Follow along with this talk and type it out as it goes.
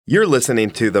You're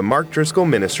listening to the Mark Driscoll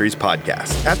Ministries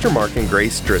podcast. After Mark and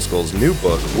Grace Driscoll's new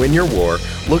book, Win Your War,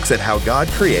 looks at how God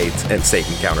creates and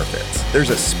Satan counterfeits.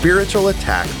 There's a spiritual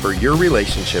attack for your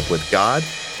relationship with God,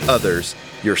 others,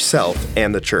 yourself,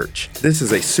 and the church. This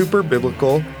is a super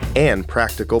biblical and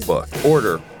practical book.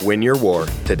 Order Win Your War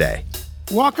today.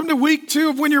 Welcome to week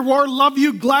 2 of Win Your War. Love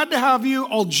you. Glad to have you.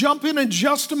 I'll jump in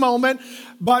just a moment.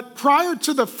 But prior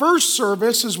to the first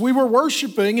service, as we were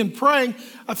worshiping and praying,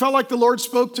 I felt like the Lord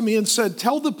spoke to me and said,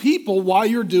 tell the people why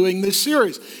you're doing this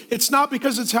series. It's not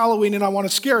because it's Halloween and I want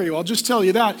to scare you. I'll just tell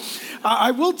you that.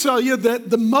 I will tell you that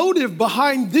the motive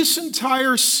behind this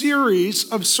entire series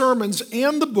of sermons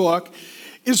and the book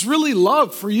is really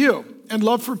love for you and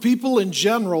love for people in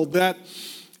general, that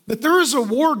there is a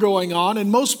war going on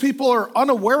and most people are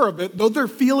unaware of it, though they're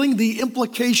feeling the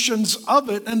implications of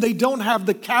it and they don't have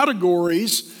the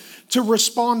categories to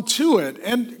respond to it.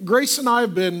 And Grace and I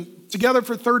have been together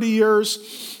for 30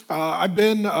 years. I've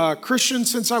been a Christian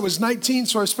since I was 19,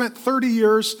 so I spent 30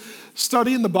 years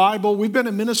studying the Bible. We've been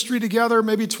in ministry together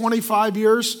maybe 25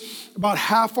 years, about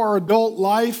half our adult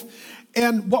life.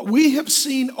 And what we have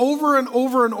seen over and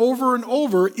over and over and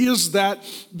over is that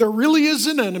there really is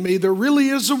an enemy, there really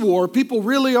is a war, people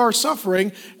really are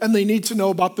suffering, and they need to know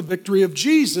about the victory of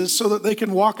Jesus so that they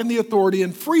can walk in the authority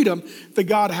and freedom that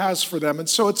God has for them. And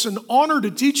so it's an honor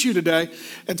to teach you today.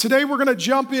 And today we're going to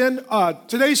jump in.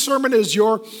 Today's sermon is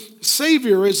Your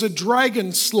Savior is a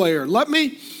Dragon Slayer. Let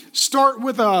me start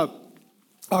with a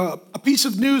piece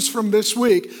of news from this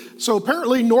week. So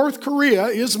apparently North Korea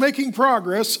is making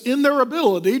progress in their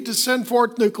ability to send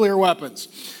forth nuclear weapons.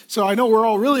 So I know we're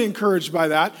all really encouraged by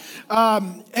that.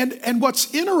 And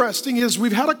what's interesting is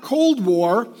we've had a Cold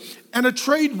War and a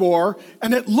trade war,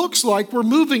 and it looks like we're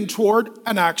moving toward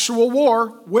an actual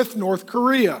war with North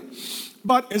Korea.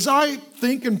 But as I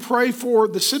think and pray for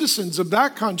the citizens of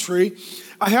that country,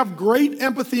 I have great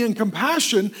empathy and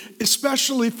compassion,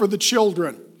 especially for the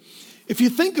children. If you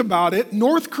think about it,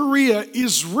 North Korea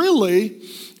is really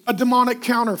a demonic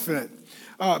counterfeit.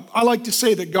 I like to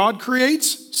say that God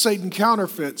creates, Satan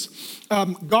counterfeits.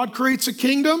 God creates a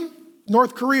kingdom,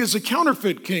 North Korea is a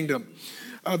counterfeit kingdom.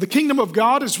 The kingdom of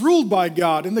God is ruled by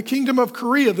God. In the kingdom of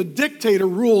Korea, the dictator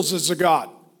rules as a god.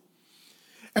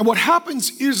 And what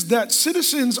happens is that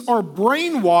citizens are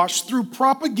brainwashed through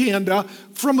propaganda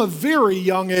from a very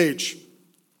young age.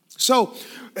 So,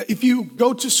 if you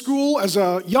go to school as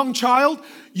a young child,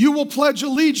 you will pledge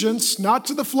allegiance not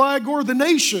to the flag or the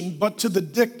nation, but to the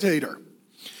dictator.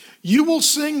 You will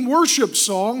sing worship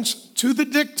songs to the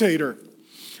dictator.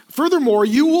 Furthermore,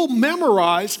 you will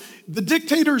memorize the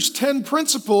dictator's 10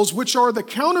 principles, which are the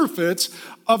counterfeits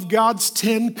of God's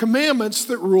 10 commandments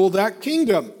that rule that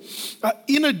kingdom.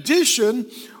 In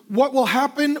addition, what will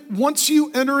happen once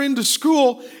you enter into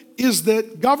school is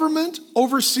that government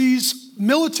oversees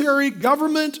military,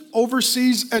 government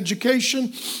oversees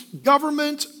education,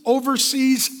 government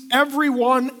oversees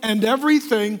everyone and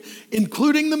everything,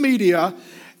 including the media,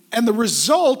 and the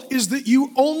result is that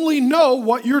you only know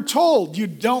what you're told. You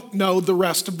don't know the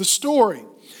rest of the story.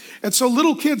 And so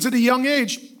little kids at a young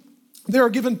age, they are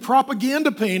given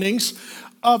propaganda paintings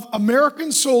of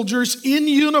American soldiers in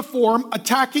uniform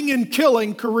attacking and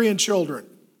killing Korean children.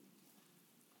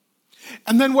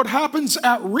 And then what happens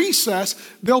at recess,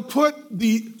 they'll put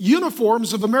the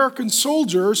uniforms of American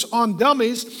soldiers on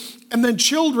dummies, and then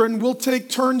children will take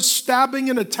turns stabbing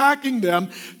and attacking them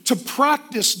to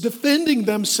practice defending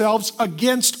themselves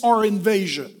against our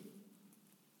invasion.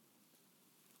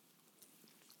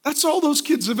 That's all those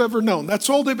kids have ever known. That's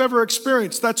all they've ever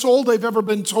experienced. That's all they've ever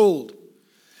been told.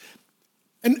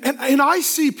 And I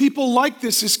see people like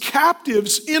this as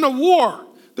captives in a war.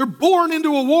 They're born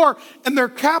into a war and they're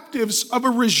captives of a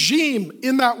regime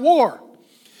in that war.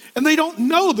 And they don't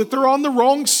know that they're on the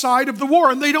wrong side of the war.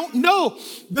 And they don't know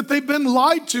that they've been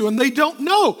lied to. And they don't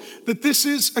know that this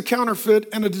is a counterfeit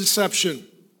and a deception.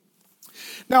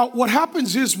 Now, what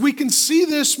happens is we can see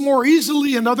this more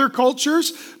easily in other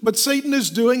cultures, but Satan is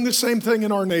doing the same thing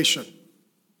in our nation.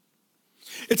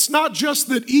 It's not just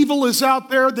that evil is out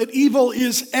there, that evil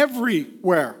is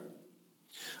everywhere.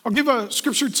 I'll give a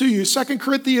scripture to you, 2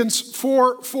 Corinthians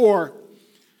 4:4.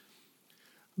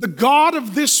 The God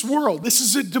of this world, this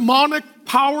is a demonic,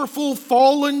 powerful,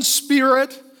 fallen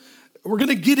spirit. We're going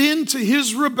to get into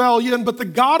his rebellion, but the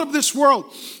God of this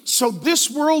world. So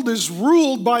this world is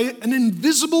ruled by an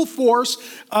invisible force,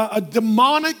 a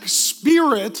demonic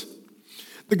spirit.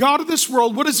 The God of this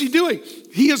world, what is he doing?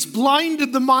 He has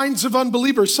blinded the minds of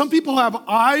unbelievers. Some people have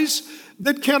eyes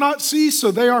that cannot see, so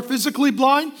they are physically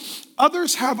blind.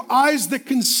 Others have eyes that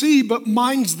can see, but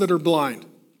minds that are blind.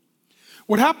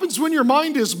 What happens when your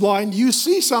mind is blind? You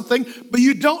see something, but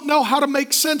you don't know how to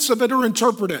make sense of it or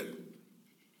interpret it.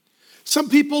 Some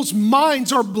people's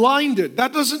minds are blinded.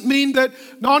 That doesn't mean that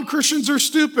non-Christians are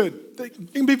stupid. They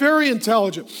can be very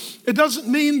intelligent. It doesn't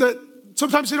mean that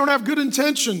sometimes they don't have good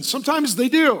intentions. Sometimes they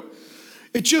do.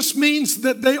 It just means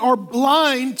that they are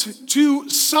blind to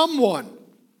someone.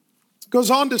 It goes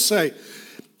on to say,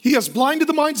 he has blinded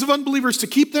the minds of unbelievers to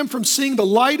keep them from seeing the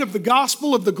light of the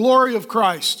gospel of the glory of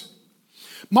Christ.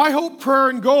 My hope, prayer,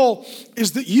 and goal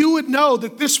is that you would know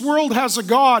that this world has a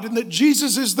God and that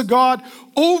Jesus is the God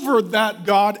over that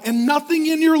God, and nothing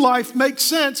in your life makes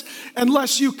sense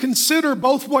unless you consider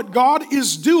both what God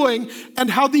is doing and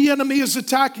how the enemy is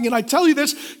attacking. And I tell you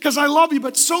this because I love you,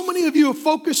 but so many of you have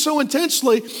focused so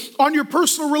intensely on your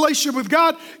personal relationship with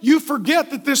God, you forget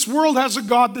that this world has a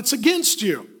God that's against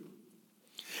you.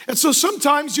 And so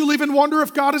sometimes you'll even wonder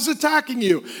if God is attacking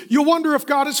you. You'll wonder if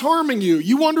God is harming you.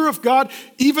 You wonder if God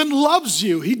even loves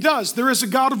you. He does. There is a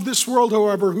God of this world,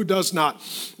 however, who does not.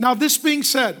 Now, this being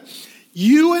said,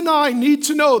 you and I need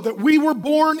to know that we were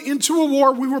born into a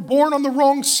war. We were born on the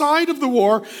wrong side of the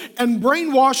war, and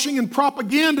brainwashing and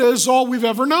propaganda is all we've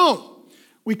ever known.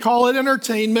 We call it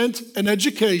entertainment and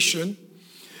education.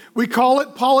 We call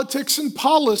it politics and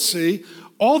policy.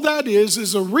 All that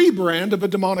is a rebrand of a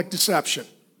demonic deception.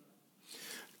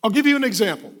 I'll give you an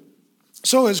example.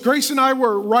 So as Grace and I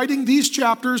were writing these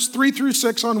chapters 3 through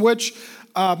 6 on which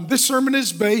this sermon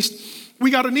is based, we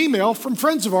got an email from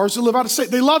friends of ours who live out of state.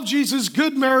 They love Jesus,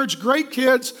 good marriage, great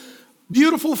kids,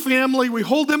 beautiful family. We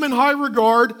hold them in high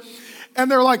regard. And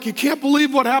they're like, you can't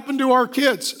believe what happened to our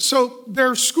kids. So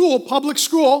their school, public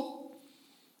school,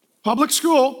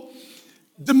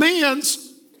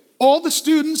 demands all the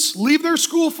students leave their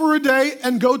school for a day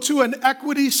and go to an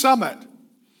equity summit.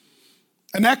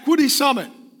 An equity summit.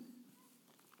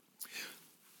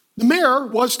 The mayor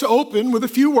was to open with a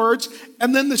few words,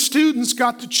 and then the students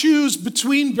got to choose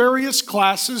between various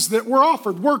classes that were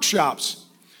offered, workshops.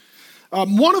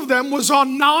 One of them was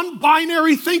on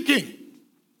non-binary thinking.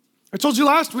 I told you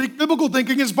last week, biblical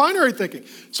thinking is binary thinking.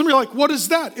 Some of you are like, what is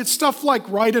that? It's stuff like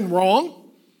right and wrong.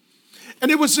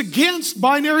 And it was against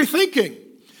binary thinking.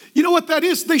 You know what that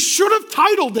is? They should have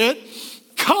titled it,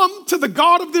 Come to the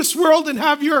God of this world and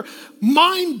have your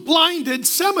mind-blinded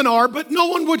seminar, but no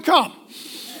one would come.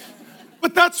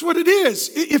 But that's what it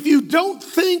is. If you don't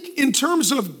think in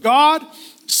terms of God,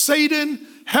 Satan,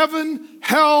 heaven,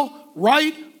 hell,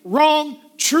 right, wrong,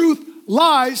 truth,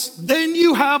 lies, then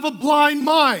you have a blind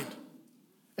mind.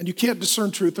 And you can't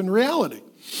discern truth and reality.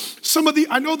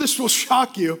 I know this will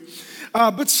shock you,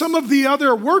 but some of the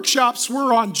other workshops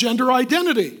were on gender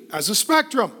identity as a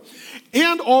spectrum.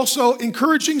 And also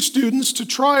encouraging students to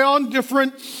try on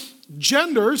different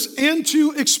genders and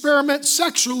to experiment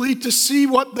sexually to see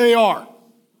what they are.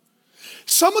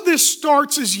 Some of this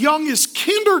starts as young as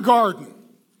kindergarten.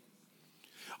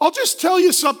 I'll just tell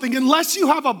you something, unless you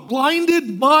have a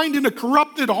blinded mind and a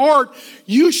corrupted heart,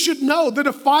 you should know that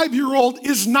a 5-year-old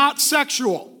is not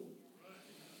sexual.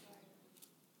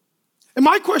 And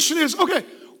my question is, okay,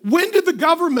 when did the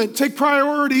government take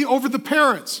priority over the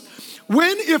parents?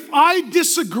 When, if I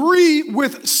disagree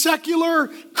with secular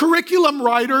curriculum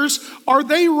writers, are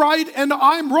they right and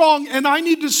I'm wrong and I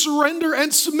need to surrender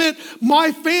and submit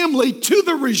my family to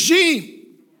the regime?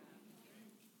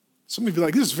 Some of you are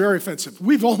like, this is very offensive.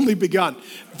 We've only begun.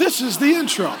 This is the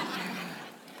intro.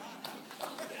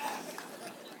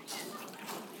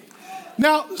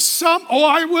 Now,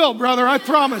 I will, brother, I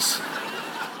promise.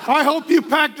 I hope you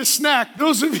packed a snack.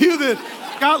 Those of you that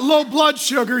got low blood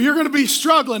sugar, you're going to be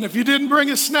struggling if you didn't bring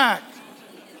a snack.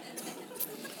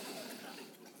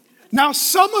 Now,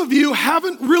 some of you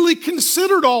haven't really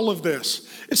considered all of this.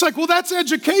 It's like, well, that's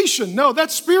education. No,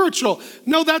 that's spiritual.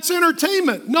 No, that's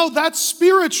entertainment. No, that's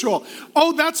spiritual.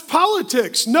 Oh, that's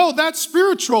politics. No, that's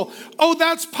spiritual. Oh,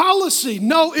 that's policy.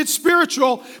 No, it's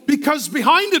spiritual, because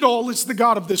behind it all is the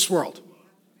God of this world.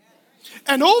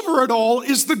 And over it all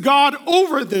is the God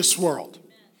over this world.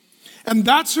 And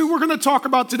that's who we're going to talk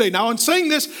about today. Now, in saying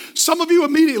this, some of you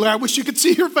immediately, I wish you could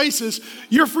see your faces,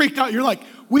 you're freaked out. You're like,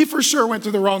 we for sure went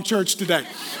to the wrong church today,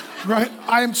 right?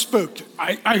 I am spooked.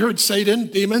 I heard Satan,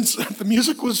 demons. The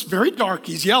music was very dark.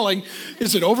 He's yelling.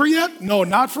 Is it over yet? No,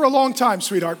 not for a long time,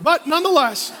 sweetheart. But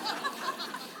nonetheless,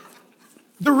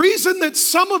 the reason that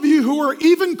some of you who are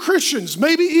even Christians,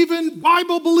 maybe even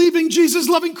Bible-believing,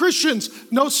 Jesus-loving Christians,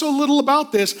 know so little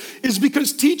about this is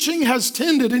because teaching has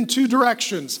tended in two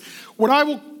directions. What I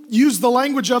will use the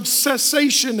language of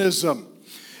cessationism.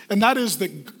 And that is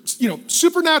that,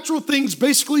 supernatural things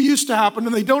basically used to happen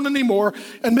and they don't anymore,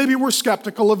 and maybe we're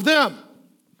skeptical of them.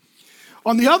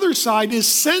 On the other side is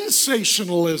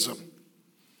sensationalism.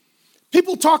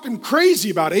 People talking crazy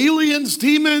about aliens,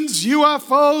 demons,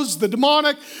 UFOs, the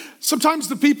demonic. Sometimes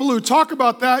the people who talk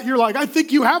about that, you're like, I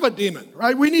think you have a demon,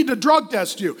 right? We need to drug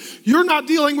test you. You're not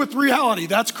dealing with reality.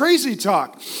 That's crazy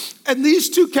talk. And these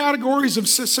two categories of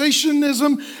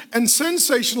cessationism and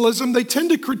sensationalism, they tend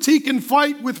to critique and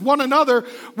fight with one another.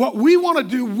 What we want to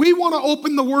do, we want to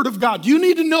open the Word of God. You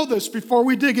need to know this before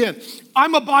we dig in.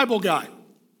 I'm a Bible guy.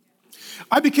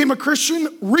 I became a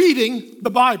Christian reading the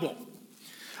Bible.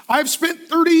 I've spent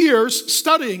 30 years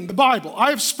studying the Bible.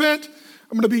 I'm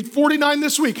going to be 49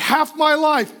 this week, half my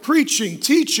life preaching,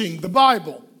 teaching the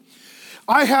Bible.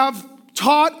 I have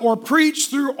taught or preached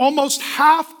through almost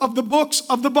half of the books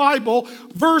of the Bible,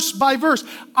 verse by verse.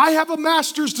 I have a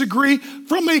master's degree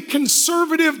from a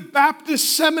conservative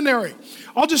Baptist seminary.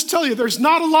 I'll just tell you, there's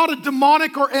not a lot of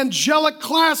demonic or angelic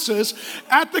classes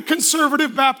at the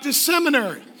conservative Baptist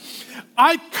seminary.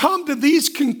 I come to these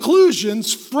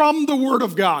conclusions from the Word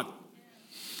of God.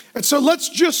 And so let's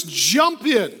just jump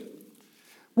in.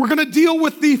 We're going to deal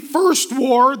with the first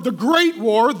war, the great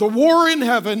war, the war in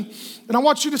heaven. And I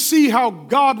want you to see how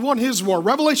God won his war.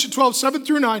 Revelation 12, 7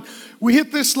 through 9. We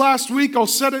hit this last week. I'll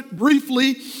set it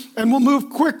briefly and we'll move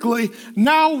quickly.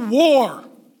 Now, war.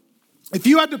 If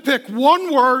you had to pick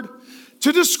one word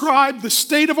to describe the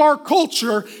state of our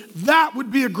culture, that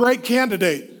would be a great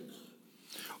candidate.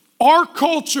 Our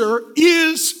culture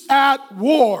is at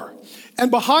war.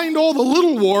 And behind all the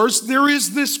little wars, there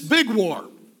is this big war.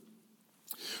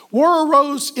 War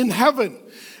arose in heaven.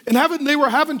 In heaven, they were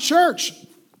having church.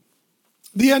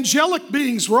 The angelic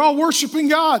beings were all worshiping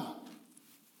God.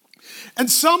 And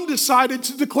some decided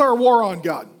to declare war on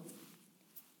God.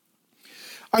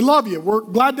 I love you. We're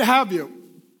glad to have you.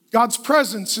 God's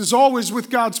presence is always with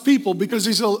God's people because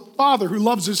he's a father who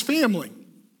loves his family.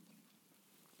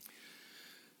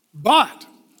 But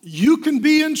you can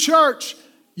be in church,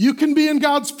 you can be in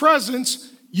God's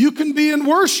presence, you can be in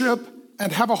worship and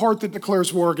have a heart that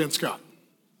declares war against God.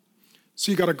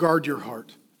 So you got to guard your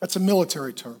heart. That's a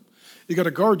military term. You got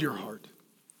to guard your heart.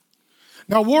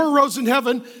 Now, war arose in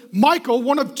heaven. Michael,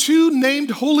 one of two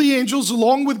named holy angels,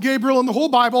 along with Gabriel in the whole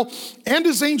Bible, and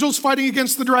his angels fighting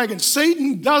against the dragon.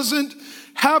 Satan doesn't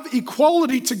have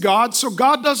equality to God, so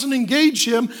God doesn't engage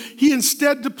him. He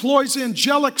instead deploys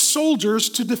angelic soldiers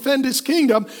to defend his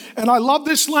kingdom. And I love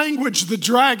this language, the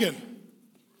dragon.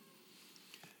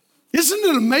 Isn't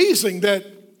it amazing that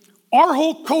our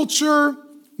whole culture,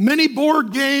 many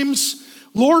board games,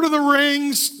 Lord of the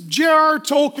Rings, J.R.R.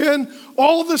 Tolkien,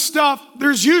 all the stuff,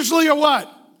 there's usually a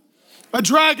what? A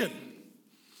dragon.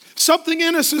 Something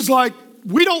in us is like,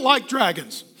 we don't like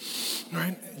dragons,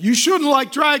 right? You shouldn't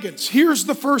like dragons. Here's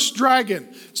the first dragon.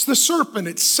 It's the serpent.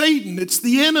 It's Satan. It's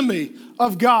the enemy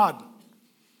of God.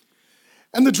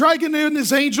 And the dragon and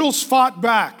his angels fought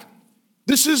back.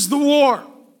 This is the war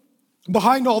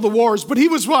behind all the wars. But he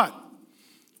was what?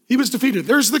 He was defeated.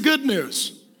 There's the good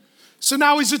news. So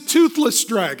now he's a toothless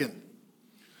dragon.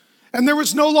 And there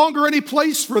was no longer any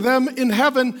place for them in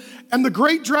heaven. And the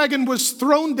great dragon was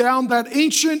thrown down, that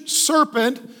ancient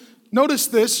serpent. Notice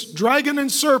this, dragon and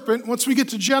serpent. Once we get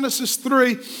to Genesis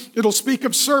 3, it'll speak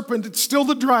of serpent. It's still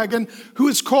the dragon, who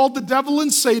is called the devil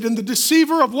and Satan, the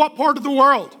deceiver of what part of the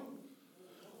world?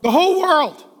 The whole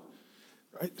world.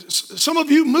 Right? Some of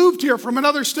you moved here from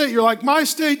another state. You're like, my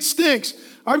state stinks.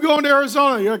 I'm going to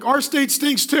Arizona. You're like, our state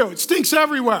stinks too. It stinks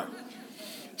everywhere.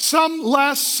 Some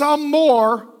less, some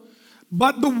more,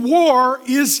 but the war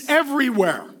is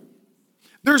everywhere.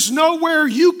 There's nowhere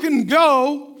you can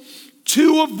go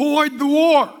to avoid the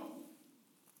war.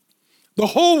 The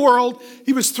whole world,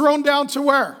 he was thrown down to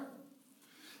where?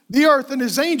 The earth, and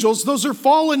his angels, those are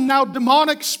fallen now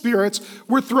demonic spirits,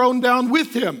 were thrown down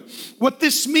with him. What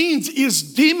this means is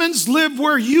demons live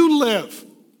where you live.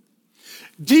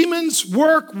 Demons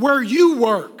work where you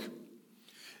work.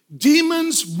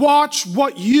 Demons watch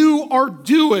what you are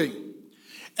doing.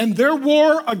 And their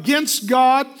war against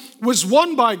God was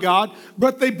won by God,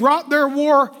 but they brought their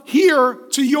war here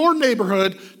to your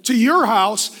neighborhood, to your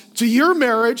house, to your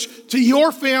marriage, to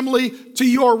your family, to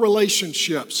your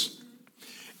relationships.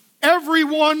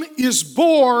 Everyone is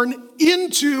born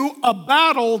into a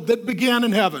battle that began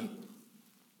in heaven.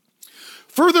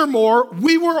 Furthermore,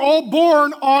 we were all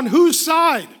born on whose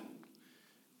side?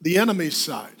 The enemy's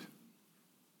side.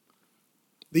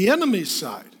 The enemy's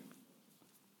side.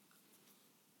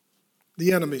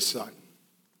 The enemy's side.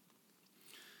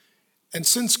 And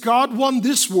since God won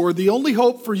this war, the only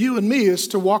hope for you and me is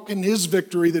to walk in his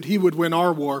victory, that he would win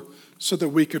our war so that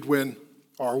we could win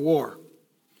our war.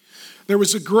 There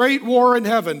was a great war in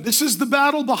heaven. This is the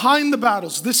battle behind the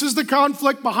battles. This is the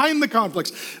conflict behind the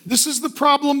conflicts. This is the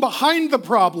problem behind the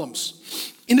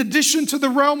problems. In addition to the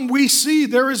realm we see,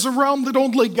 there is a realm that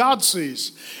only God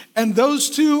sees. And those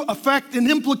two affect and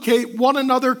implicate one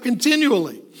another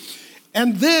continually.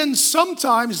 And then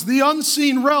sometimes the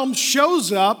unseen realm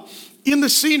shows up in the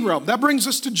seen realm. That brings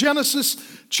us to Genesis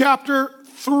chapter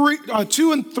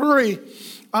 2 and 3.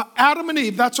 Adam and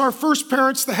Eve, that's our first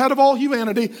parents, the head of all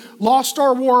humanity, lost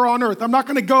our war on earth. I'm not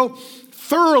going to go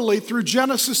thoroughly through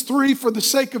Genesis 3 for the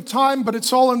sake of time, but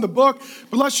it's all in the book.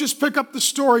 But let's just pick up the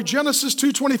story. Genesis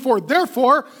 2:24.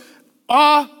 Therefore,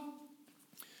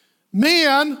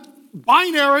 man,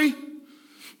 binary.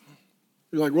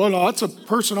 You're like, well, no, that's a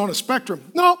person on a spectrum.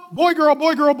 No, boy, girl,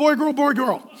 boy, girl, boy, girl, boy,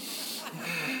 girl.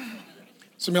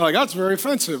 Some of you are like, that's very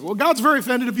offensive. Well, God's very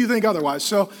offended if you think otherwise.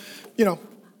 So,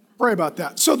 pray about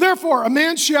that. So therefore, a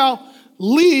man shall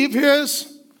leave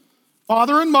his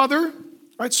father and mother.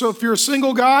 Right? So if you're a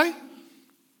single guy,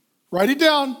 write it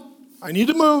down. I need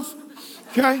to move.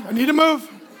 Okay, I need to move.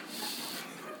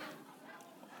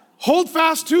 Hold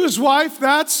fast to his wife.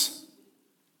 That's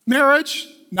marriage.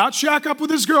 Not shack up with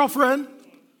his girlfriend.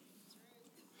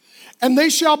 And they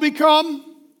shall become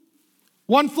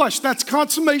one flesh. That's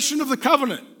consummation of the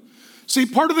covenant. See,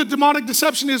 part of the demonic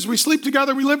deception is we sleep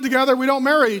together, we live together, we don't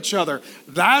marry each other.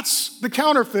 That's the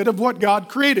counterfeit of what God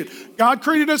created. God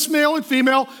created us male and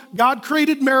female. God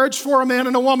created marriage for a man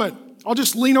and a woman. I'll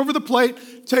just lean over the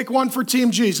plate, take one for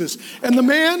Team Jesus. And the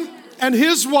man and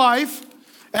his wife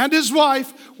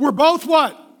were both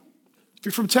what? If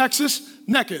you're from Texas,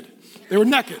 naked. They were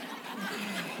naked.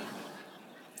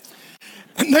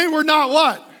 And they were not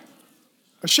what?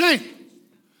 Ashamed.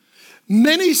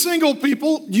 Many single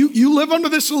people, you live under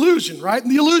this illusion, right?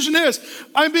 And the illusion is,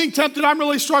 I'm being tempted, I'm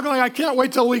really struggling, I can't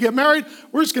wait till we get married.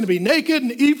 We're just going to be naked and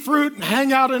eat fruit and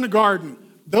hang out in a garden.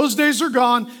 Those days are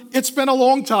gone. It's been a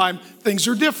long time. Things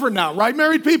are different now, right,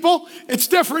 married people? It's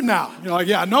different now. You're like,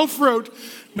 yeah, no fruit,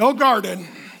 no garden,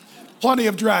 plenty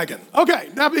of dragon. Okay,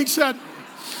 that being said,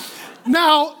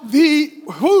 now the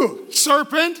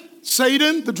serpent,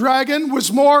 Satan, the dragon,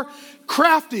 was more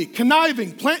crafty,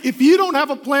 conniving. If you don't have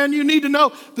a plan, you need to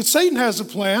know that Satan has a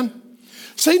plan.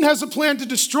 Satan has a plan to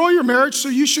destroy your marriage, so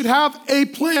you should have a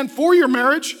plan for your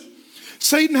marriage.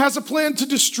 Satan has a plan to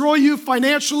destroy you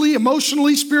financially,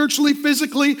 emotionally, spiritually,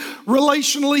 physically,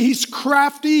 relationally. He's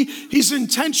crafty. He's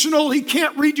intentional. He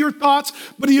can't read your thoughts,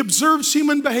 but he observes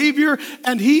human behavior,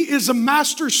 and he is a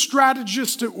master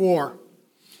strategist at war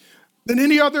than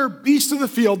any other beast of the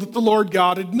field that the Lord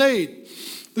God had made.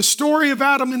 The story of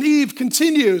Adam and Eve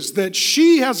continues that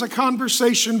she has a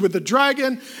conversation with the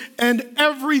dragon and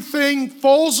everything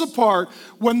falls apart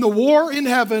when the war in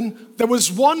heaven that was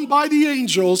won by the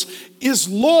angels is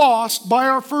lost by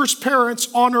our first parents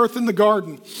on earth in the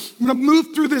garden. I'm going to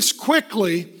move through this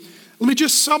quickly. Let me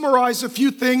just summarize a few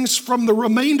things from the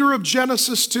remainder of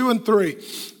Genesis 2 and 3.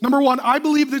 Number one, I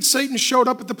believe that Satan showed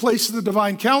up at the place of the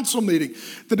divine council meeting.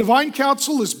 The divine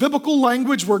council is biblical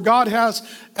language where God has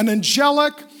an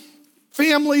angelic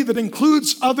family that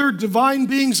includes other divine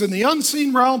beings in the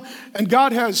unseen realm, and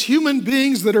God has human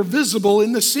beings that are visible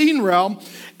in the seen realm.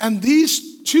 And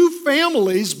these two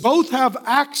families both have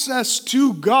access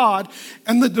to God,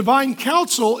 and the divine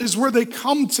council is where they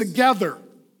come together.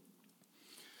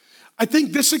 I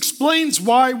think this explains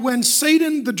why when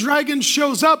Satan, the dragon,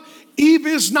 shows up, Eve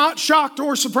is not shocked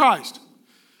or surprised.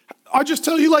 I'll just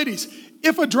tell you, ladies,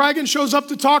 if a dragon shows up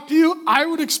to talk to you, I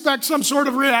would expect some sort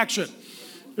of reaction.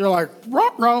 You're like,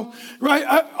 ruh-roh,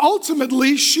 right?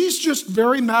 Ultimately, she's just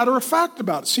very matter-of-fact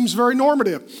about it. Seems very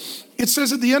normative. It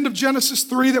says at the end of Genesis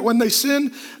 3 that when they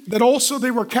sinned, that also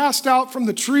they were cast out from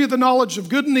the tree of the knowledge of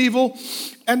good and evil,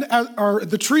 or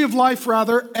the tree of life,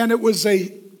 rather, and it was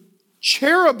a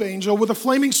cherub angel with a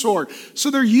flaming sword.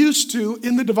 So they're used to,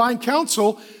 in the divine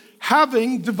council,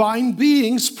 having divine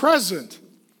beings present.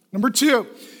 Number two,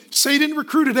 Satan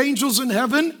recruited angels in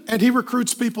heaven, and he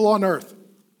recruits people on earth.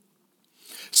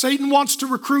 Satan wants to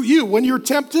recruit you. When you're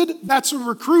tempted, that's a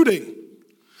recruiting.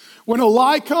 When a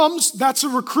lie comes, that's a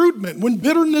recruitment. When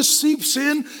bitterness seeps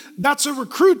in, that's a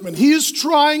recruitment. He is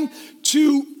trying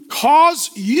to cause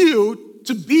you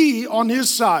to be on his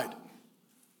side.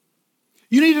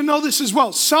 You need to know this as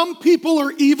well. Some people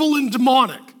are evil and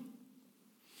demonic.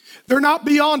 They're not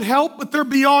beyond help, but they're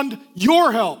beyond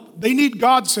your help. They need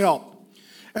God's help.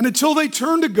 And until they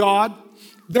turn to God,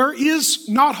 there is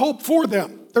not hope for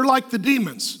them. They're like the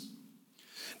demons.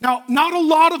 Now, not a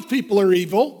lot of people are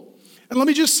evil. And let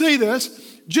me just say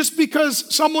this. Just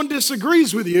because someone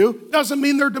disagrees with you doesn't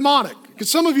mean they're demonic. Because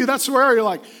some of you, that's where you're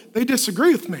like, they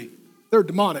disagree with me. They're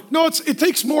demonic. No, it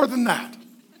takes more than that.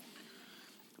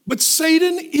 But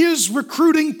Satan is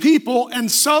recruiting people,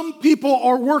 and some people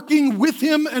are working with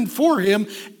him and for him,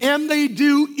 and they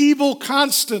do evil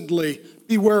constantly.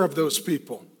 Beware of those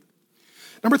people.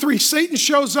 Number 3, Satan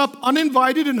shows up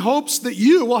uninvited in hopes that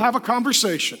you will have a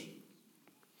conversation.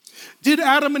 Did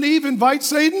Adam and Eve invite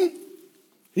Satan?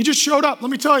 He just showed up. Let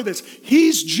me tell you this.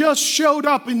 He's just showed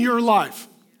up in your life.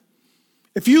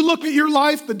 If you look at your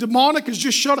life, the demonic has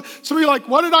just showed up. Some of you are like,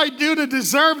 what did I do to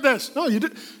deserve this? No, you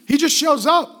didn't. He just shows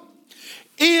up.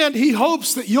 And he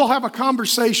hopes that you'll have a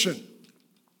conversation.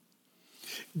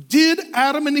 Did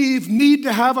Adam and Eve need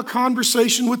to have a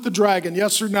conversation with the dragon?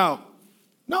 Yes or no?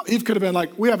 No, Eve could have been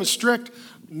like, we have a strict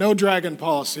no dragon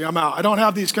policy. I'm out. I don't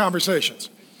have these conversations.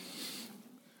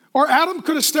 Or Adam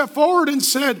could have stepped forward and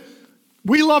said,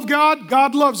 we love God.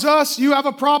 God loves us. You have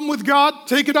a problem with God.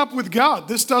 Take it up with God.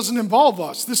 This doesn't involve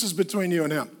us. This is between you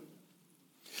and him.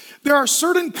 There are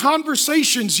certain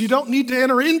conversations you don't need to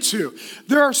enter into.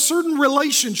 There are certain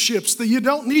relationships that you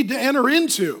don't need to enter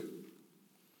into.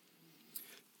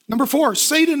 Number 4,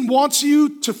 Satan wants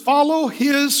you to follow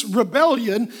his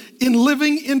rebellion in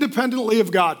living independently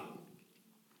of God.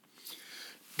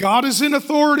 God is in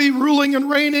authority, ruling and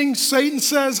reigning. Satan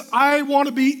says, I want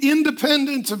to be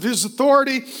independent of his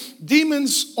authority.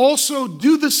 Demons also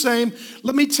do the same.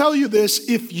 Let me tell you this,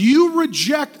 if you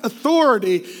reject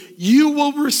authority, you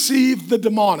will receive the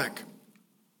demonic.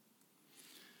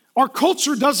 Our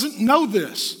culture doesn't know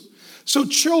this. So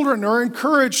children are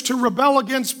encouraged to rebel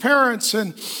against parents,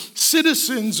 and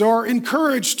citizens are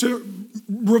encouraged to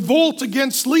revolt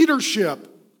against leadership.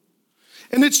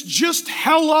 And it's just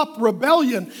hell up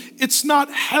rebellion. It's not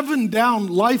heaven down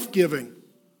life-giving.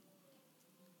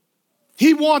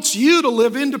 He wants you to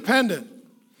live independent.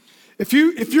 If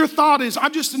your thought is,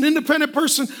 I'm just an independent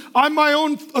person, I'm my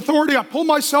own authority, I pull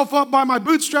myself up by my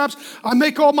bootstraps, I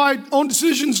make all my own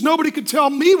decisions, nobody can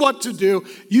tell me what to do,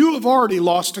 you have already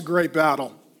lost a great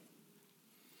battle.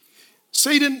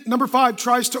 Satan, number 5,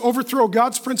 tries to overthrow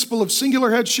God's principle of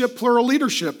singular headship, plural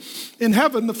leadership. In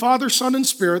heaven, the Father, Son, and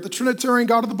Spirit, the Trinitarian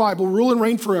God of the Bible, rule and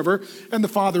reign forever, and the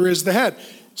Father is the head.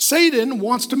 Satan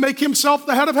wants to make himself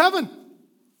the head of heaven.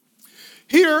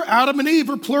 Here, Adam and Eve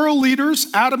are plural leaders.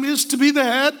 Adam is to be the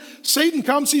head. Satan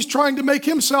comes, he's trying to make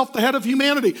himself the head of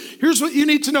humanity. Here's what you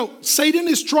need to know. Satan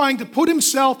is trying to put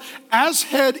himself as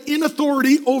head in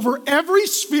authority over every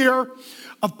sphere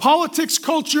of politics,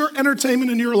 culture,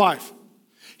 entertainment in your life.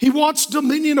 He wants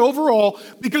dominion over all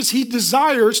because he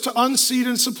desires to unseat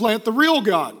and supplant the real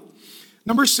God.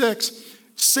 Number 6,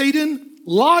 Satan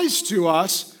lies to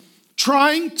us,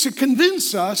 trying to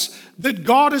convince us that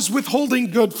God is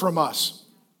withholding good from us.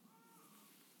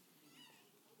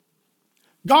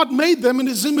 God made them in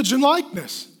his image and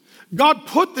likeness. God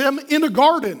put them in a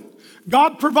garden.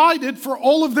 God provided for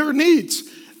all of their needs.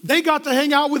 They got to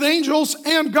hang out with angels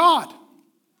and God.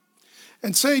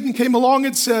 And Satan came along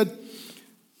and said,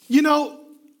 you know,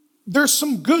 there's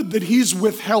some good that he's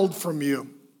withheld from you.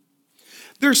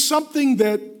 There's something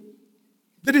that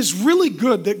is really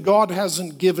good that God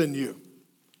hasn't given you.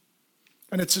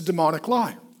 And it's a demonic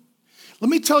lie.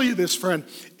 Let me tell you this, friend.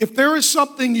 If there is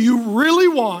something you really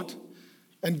want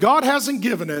and God hasn't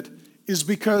given it, is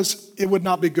because it would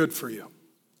not be good for you.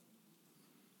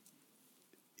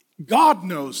 God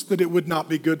knows that it would not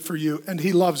be good for you, and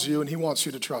he loves you, and he wants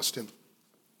you to trust him.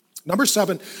 Number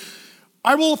 7,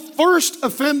 I will first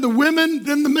offend the women,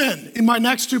 then the men in my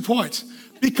next 2 points,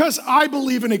 because I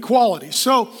believe in equality.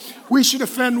 So we should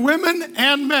offend women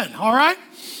and men, all right?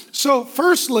 So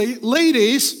firstly,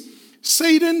 ladies,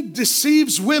 Satan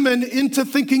deceives women into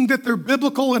thinking that they're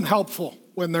biblical and helpful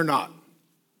when they're not.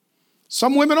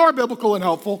 Some women are biblical and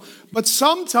helpful, but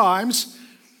sometimes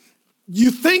you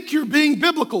think you're being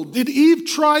biblical. Did Eve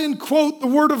try and quote the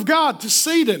word of God to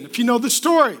Satan, if you know the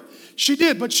story? She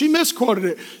did, but she misquoted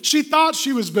it. She thought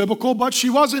she was biblical, but she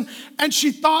wasn't. And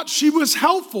she thought she was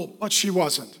helpful, but she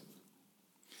wasn't.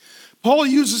 Paul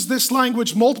uses this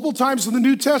language multiple times in the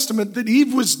New Testament that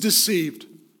Eve was deceived.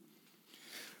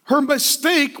 Her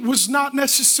mistake was not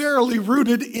necessarily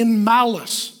rooted in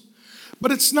malice.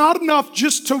 But it's not enough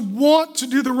just to want to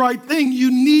do the right thing.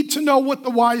 You need to know what the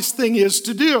wise thing is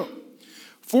to do.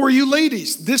 For you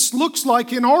ladies, this looks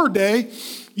like in our day,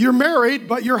 you're married,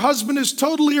 but your husband is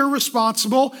totally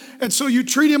irresponsible, and so you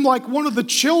treat him like one of the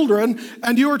children,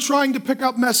 and you are trying to pick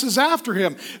up messes after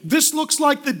him. This looks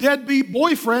like the deadbeat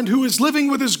boyfriend who is living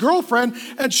with his girlfriend,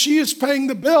 and she is paying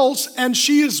the bills, and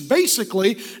she is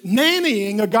basically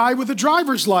nannying a guy with a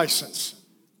driver's license.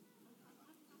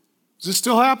 Does this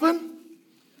still happen?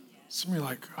 Some of you are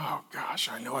like, oh gosh,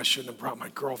 I know I shouldn't have brought my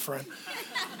girlfriend.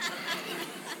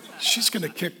 She's going to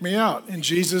kick me out in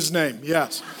Jesus' name,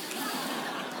 yes.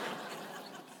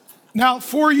 Now,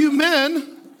 for you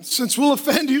men, since we'll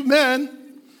offend you men,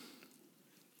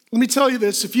 let me tell you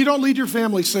this. If you don't lead your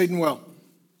family, Satan will.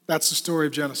 That's the story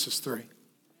of Genesis 3.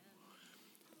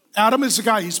 Adam is a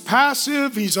guy, he's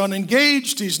passive, he's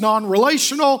unengaged, he's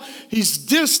non-relational, he's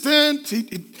distant,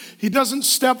 he doesn't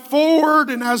step forward,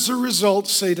 and as a result,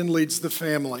 Satan leads the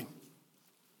family.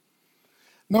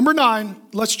 Number 9,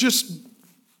 let's just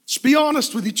be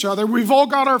honest with each other. We've all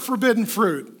got our forbidden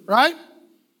fruit, right?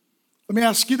 Let me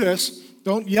ask you this.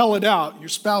 Don't yell it out. Your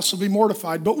spouse will be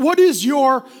mortified. But what is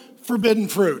your forbidden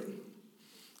fruit?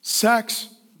 Sex,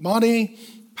 money,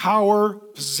 power,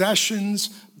 possessions,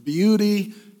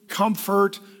 beauty,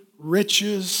 comfort,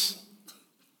 riches.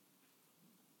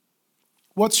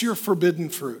 What's your forbidden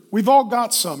fruit? We've all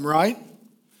got some, right?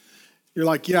 You're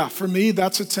like, yeah, for me,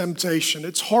 that's a temptation.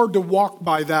 It's hard to walk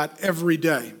by that every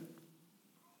day.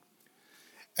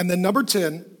 And then number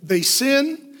 10, they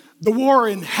sin. The war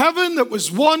in heaven that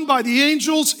was won by the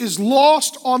angels is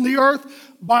lost on the earth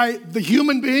by the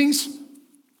human beings,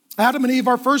 Adam and Eve,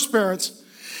 our first parents.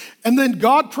 And then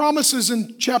God promises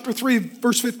in chapter 3,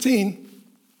 verse 15,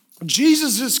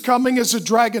 Jesus is coming as a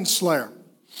dragon slayer.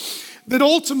 That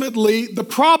ultimately the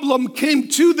problem came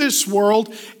to this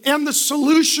world and the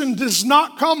solution does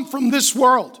not come from this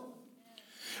world.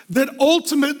 That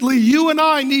ultimately you and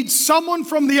I need someone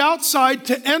from the outside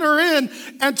to enter in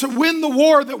and to win the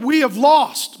war that we have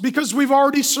lost because we've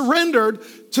already surrendered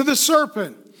to the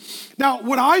serpent. Now,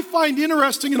 what I find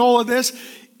interesting in all of this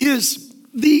is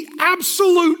the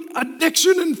absolute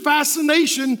addiction and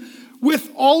fascination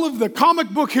with all of the comic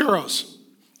book heroes.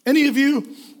 Any of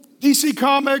you DC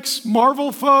Comics,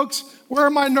 Marvel folks, where are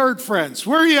my nerd friends?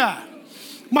 Where are you at?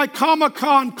 My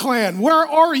Comic-Con clan, where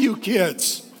are you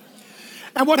kids?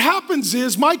 And what happens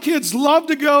is my kids love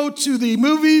to go to the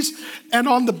movies and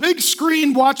on the big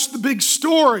screen watch the big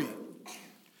story.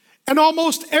 And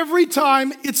almost every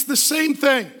time it's the same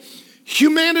thing.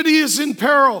 Humanity is in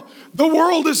peril. The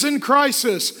world is in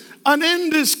crisis. An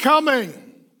end is coming.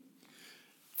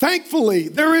 Thankfully,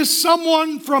 there is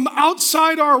someone from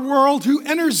outside our world who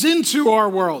enters into our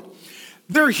world.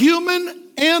 They're human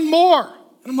and more.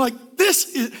 And I'm like,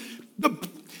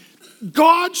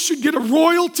 God should get a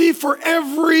royalty for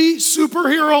every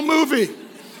superhero movie.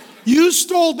 You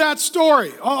stole that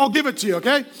story. I'll give it to you,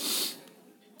 okay?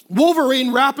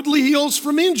 Wolverine rapidly heals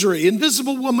from injury.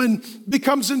 Invisible Woman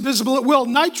becomes invisible at will.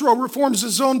 Nitro reforms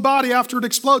his own body after it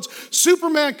explodes.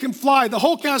 Superman can fly. The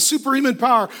Hulk has superhuman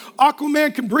power.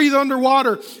 Aquaman can breathe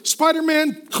underwater.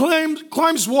 Spider-Man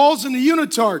climbs walls in a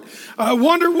unitard.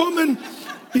 Wonder Woman,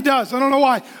 he does, I don't know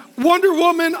why. Wonder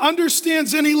Woman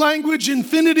understands any language.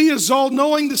 Infinity is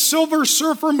all-knowing. The Silver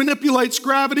Surfer manipulates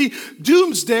gravity.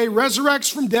 Doomsday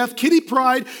resurrects from death. Kitty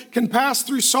Pryde can pass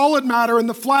through solid matter. And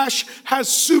the Flash has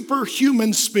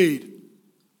superhuman speed.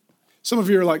 Some of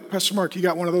you are like, Pastor Mark, you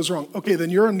got one of those wrong. Okay, then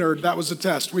you're a nerd. That was a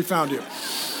test. We found you.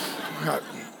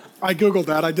 I Googled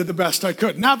that. I did the best I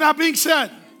could. Now, that being said,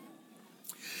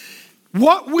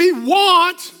 what we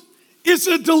want is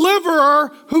a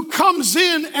deliverer who comes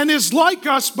in and is like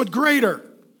us, but greater.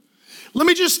 Let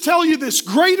me just tell you this,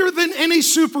 greater than any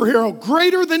superhero,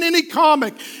 greater than any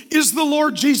comic is the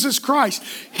Lord Jesus Christ.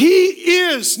 He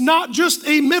is not just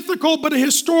a mythical, but a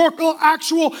historical,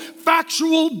 actual,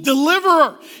 factual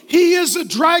deliverer. He is a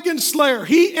dragon slayer.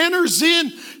 He enters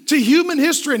in to human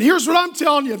history. And here's what I'm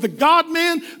telling you, the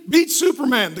God-man beats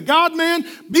Superman. The God-man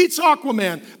beats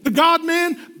Aquaman. The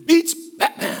God-man beats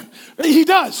Batman. He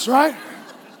does, right?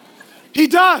 He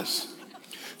does.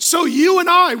 So you and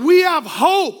I, we have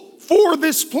hope for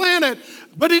this planet,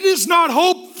 but it is not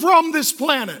hope from this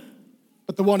planet,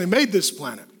 but the one who made this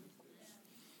planet.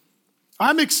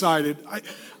 I'm excited.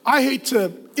 I hate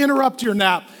to interrupt your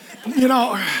nap. You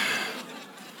know,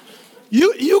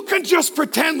 you can just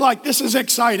pretend like this is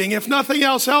exciting. If nothing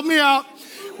else, help me out.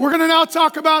 We're going to now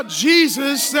talk about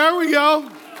Jesus. There we go.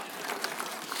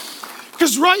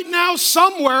 Because right now,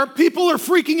 somewhere, people are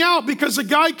freaking out because a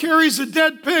guy carries a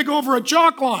dead pig over a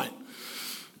chalk line.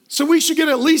 So we should get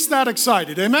at least that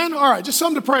excited, amen? All right, just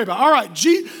something to pray about. All right,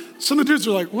 some of the dudes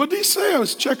are like, what did he say? I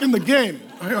was checking the game.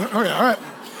 All right.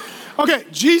 Okay,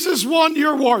 Jesus won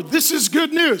your war. This is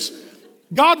good news.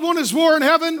 God won his war in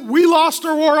heaven. We lost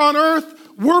our war on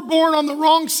earth. We're born on the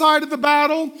wrong side of the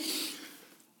battle.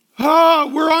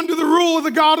 We're under the rule of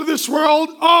the God of this world.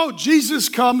 Oh, Jesus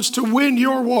comes to win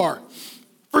your war.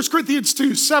 1 Corinthians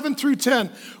 2, 7 through 10,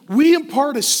 we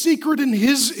impart a secret in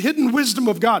his hidden wisdom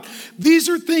of God. These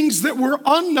are things that were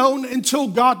unknown until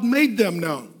God made them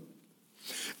known.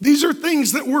 These are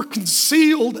things that were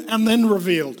concealed and then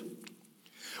revealed,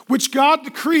 which God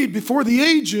decreed before the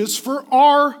ages for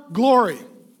our glory.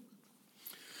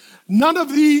 None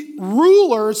of the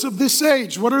rulers of this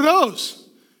age, what are those?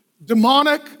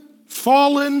 Demonic,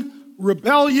 fallen,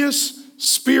 rebellious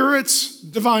spirits,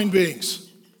 divine beings.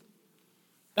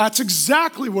 That's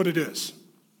exactly what it is.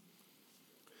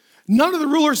 None of the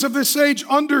rulers of this age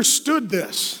understood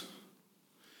this.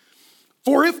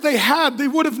 For if they had, they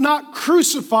would have not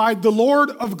crucified the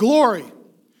Lord of glory.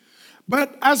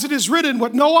 But as it is written,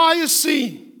 what no eye has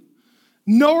seen,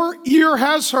 nor ear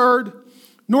has heard,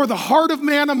 nor the heart of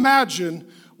man imagined,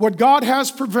 what God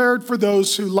has prepared for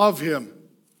those who love him.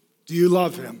 Do you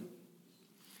love him?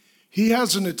 He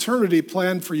has an eternity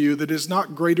planned for you that is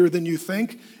not greater than you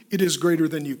think. It is greater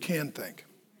than you can think.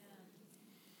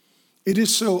 It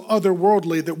is so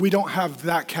otherworldly that we don't have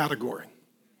that category.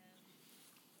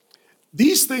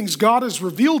 These things God has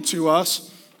revealed to us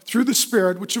through the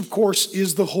Spirit, which of course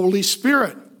is the Holy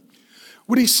Spirit.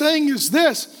 What he's saying is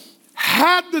this: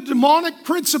 had the demonic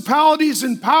principalities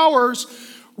and powers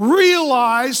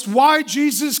realized why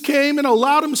Jesus came and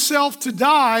allowed himself to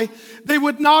die, they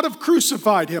would not have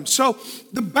crucified him. So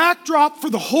the backdrop for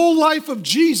the whole life of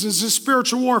Jesus is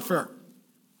spiritual warfare.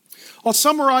 I'll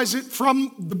summarize it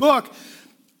from the book.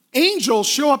 Angels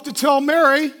show up to tell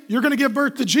Mary, you're going to give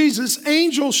birth to Jesus.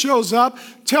 Angel shows up,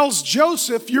 tells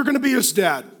Joseph, you're going to be his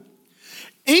dad.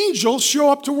 Angels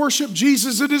show up to worship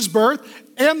Jesus at his birth,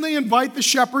 and they invite the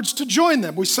shepherds to join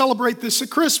them. We celebrate this at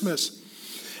Christmas.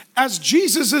 As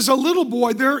Jesus is a little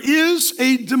boy, there is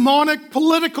a demonic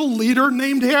political leader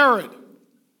named Herod.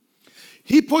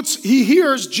 He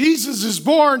hears Jesus is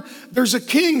born. There's a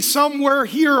king somewhere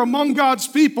here among God's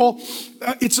people.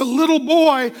 It's a little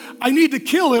boy. I need to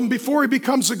kill him before he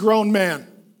becomes a grown man.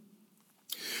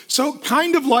 So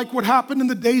kind of like what happened in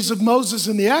the days of Moses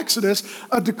in the Exodus,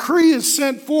 a decree is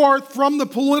sent forth from the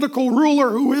political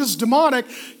ruler who is demonic.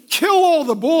 Kill all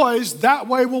the boys. That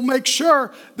way we'll make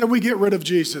sure that we get rid of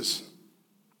Jesus.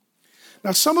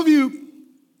 Now, some of you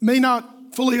may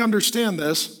not fully understand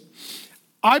this.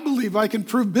 I believe I can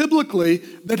prove biblically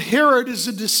that Herod is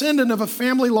a descendant of a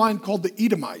family line called the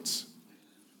Edomites.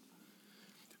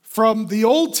 From the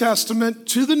Old Testament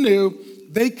to the New,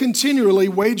 they continually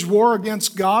wage war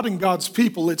against God and God's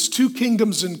people. It's two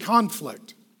kingdoms in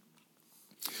conflict.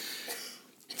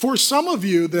 For some of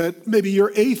you that maybe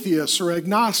you're atheists or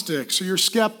agnostics or you're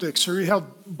skeptics or you have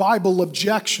Bible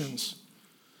objections,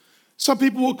 some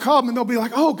people will come and they'll be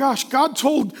like, oh gosh, God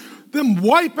told them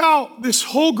wipe out this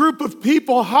whole group of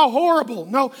people. How horrible.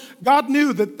 No, God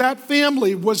knew that that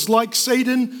family was like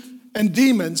Satan and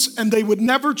demons, and they would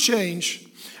never change,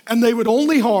 and they would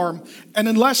only harm. And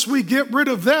unless we get rid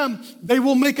of them, they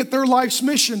will make it their life's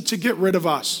mission to get rid of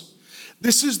us.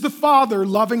 This is the Father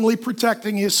lovingly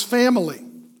protecting his family.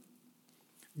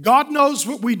 God knows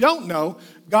what we don't know.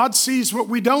 God sees what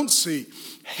we don't see.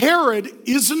 Herod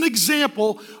is an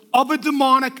example of a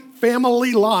demonic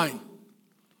family line.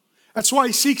 That's why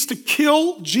he seeks to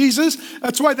kill Jesus.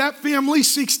 That's why that family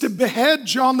seeks to behead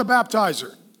John the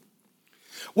Baptizer.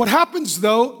 What happens,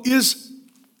 though, is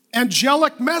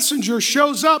angelic messenger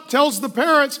shows up, tells the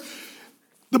parents,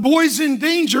 the boy's in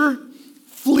danger,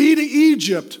 flee to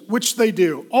Egypt, which they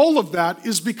do. All of that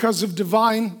is because of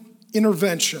divine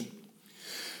intervention.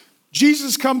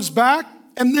 Jesus comes back,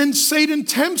 and then Satan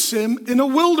tempts him in a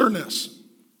wilderness.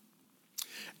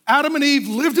 Adam and Eve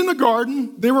lived in a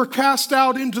garden. They were cast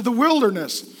out into the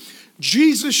wilderness.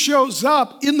 Jesus shows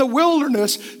up in the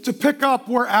wilderness to pick up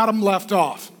where Adam left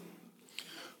off.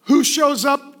 Who shows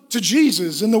up to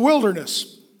Jesus in the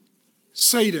wilderness?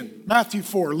 Satan. Matthew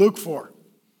 4, Luke 4.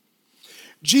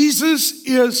 Jesus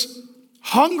is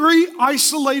hungry,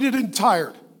 isolated, and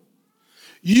tired.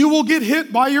 You will get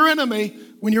hit by your enemy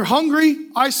when you're hungry,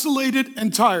 isolated,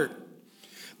 and tired.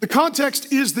 The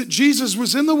context is that Jesus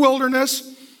was in the wilderness,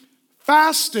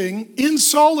 fasting in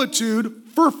solitude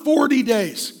for 40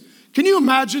 days. Can you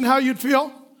imagine how you'd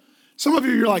feel? Some of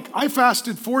you, you're like, I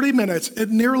fasted 40 minutes. It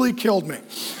nearly killed me.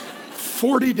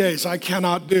 40 days I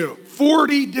cannot do.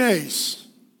 40 days.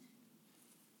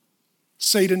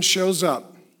 Satan shows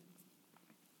up.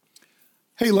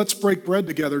 Hey, let's break bread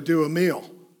together, do a meal.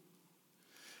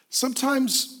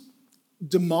 Sometimes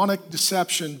demonic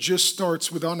deception just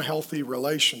starts with unhealthy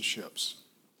relationships.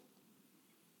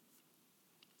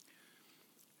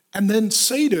 And then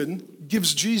Satan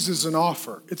gives Jesus an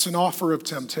offer. It's an offer of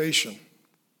temptation.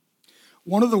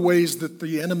 One of the ways that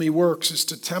the enemy works is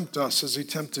to tempt us as he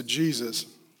tempted Jesus.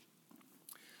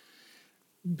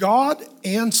 God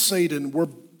and Satan were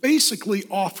basically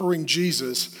offering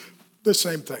Jesus the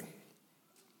same thing.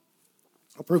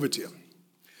 I'll prove it to you.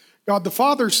 God the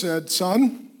Father said,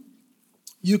 son,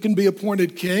 you can be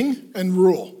appointed king and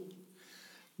rule,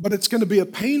 but it's going to be a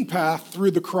pain path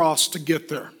through the cross to get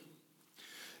there.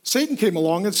 Satan came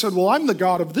along and said, well, I'm the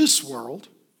God of this world.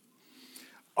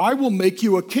 I will make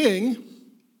you a king,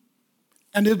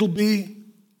 and it'll be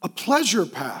a pleasure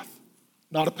path,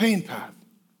 not a pain path.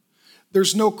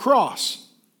 There's no cross.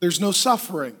 There's no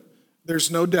suffering.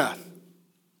 There's no death.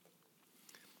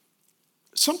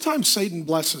 Sometimes Satan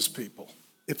blesses people,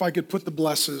 if I could put the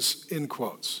blesses in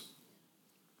quotes.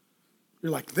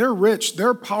 You're like, they're rich,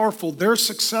 they're powerful, they're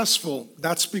successful.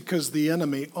 That's because the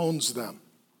enemy owns them.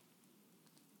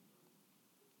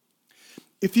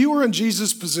 If you were in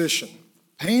Jesus' position,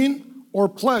 pain or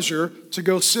pleasure to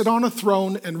go sit on a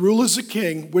throne and rule as a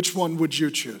king, which one would you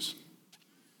choose?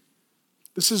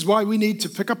 This is why we need to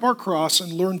pick up our cross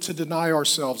and learn to deny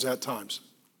ourselves at times.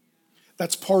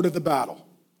 That's part of the battle.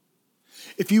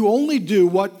 If you only do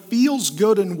what feels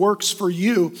good and works for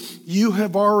you, you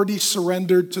have already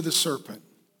surrendered to the serpent.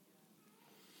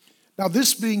 Now,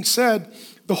 this being said,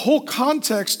 the whole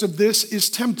context of this is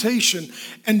temptation.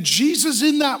 And Jesus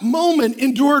in that moment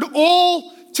endured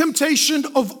all temptation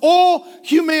of all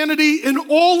humanity in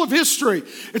all of history.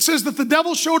 It says that the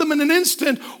devil showed him in an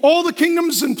instant all the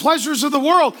kingdoms and pleasures of the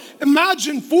world.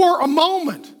 Imagine for a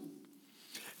moment,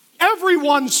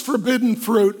 everyone's forbidden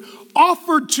fruit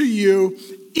offered to you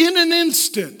in an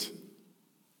instant.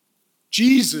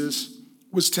 Jesus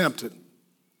was tempted.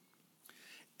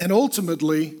 And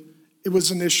ultimately, it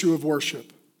was an issue of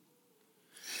worship.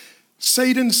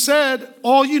 Satan said,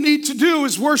 all you need to do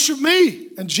is worship me.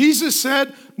 And Jesus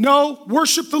said, no,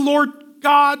 worship the Lord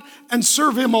God and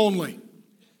serve him only.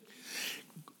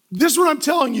 This is what I'm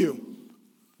telling you.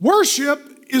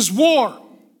 Worship is war.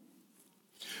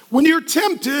 When you're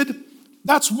tempted,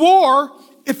 that's war.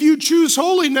 If you choose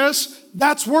holiness,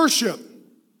 that's worship.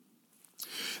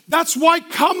 That's why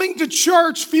coming to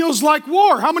church feels like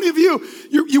war. How many of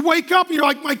you wake up and you're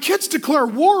like, my kids declare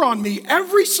war on me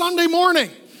every Sunday morning.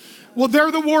 Well,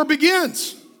 there the war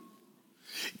begins.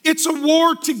 It's a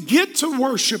war to get to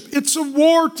worship. It's a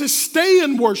war to stay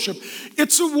in worship.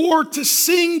 It's a war to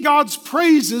sing God's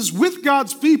praises with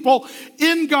God's people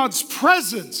in God's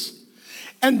presence.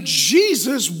 And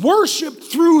Jesus worshiped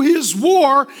through his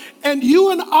war, and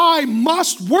you and I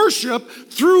must worship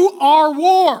through our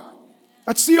war.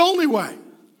 That's the only way.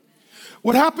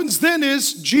 What happens then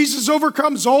is Jesus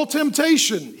overcomes all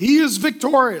temptation. He is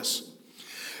victorious.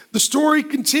 The story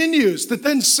continues that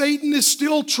then Satan is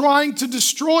still trying to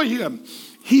destroy him.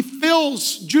 He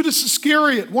fills Judas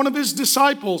Iscariot, one of his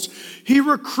disciples. He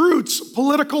recruits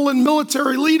political and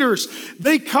military leaders.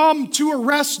 They come to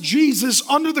arrest Jesus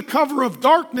under the cover of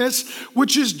darkness,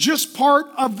 which is just part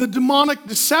of the demonic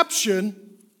deception.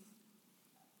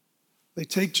 They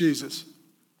take Jesus.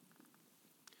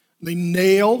 They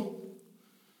nail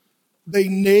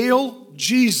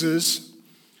Jesus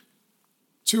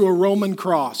to a Roman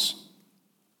cross.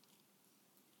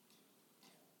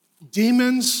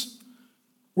 Demons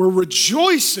were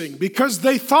rejoicing because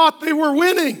they thought they were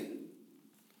winning.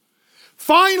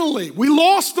 Finally, we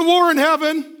lost the war in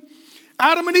heaven.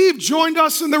 Adam and Eve joined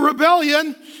us in the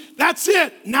rebellion. That's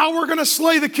it. Now we're going to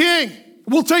slay the king.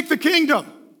 We'll take the kingdom.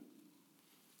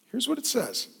 Here's what it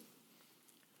says.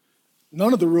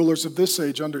 None of the rulers of this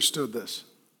age understood this,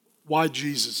 why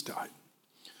Jesus died.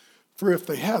 For if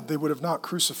they had, they would have not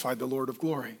crucified the Lord of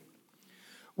glory.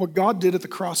 What God did at the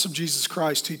cross of Jesus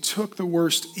Christ, he took the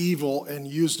worst evil and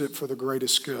used it for the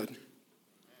greatest good.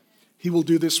 He will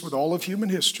do this with all of human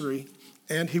history,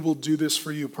 and he will do this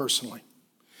for you personally.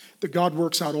 That God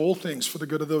works out all things for the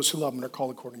good of those who love him and are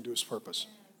called according to his purpose.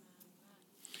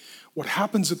 What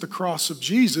happens at the cross of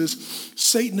Jesus,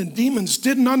 Satan and demons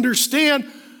didn't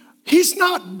understand. He's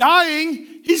not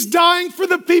dying. He's dying for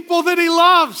the people that he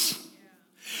loves.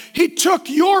 He took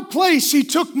your place. He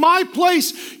took my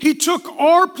place. He took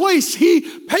our place. He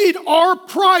paid our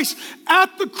price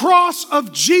at the cross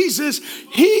of Jesus.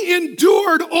 He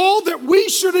endured all that we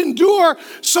should endure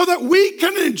so that we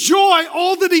can enjoy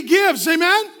all that he gives.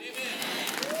 Amen? Amen.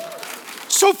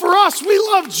 So for us, we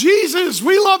love Jesus.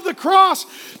 We love the cross.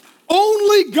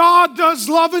 Only God does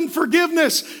love and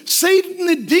forgiveness. Satan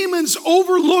and demons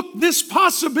overlook this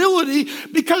possibility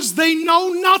because they know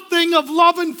nothing of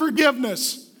love and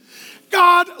forgiveness.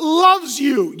 God loves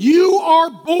you. You are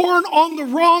born on the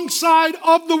wrong side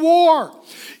of the war.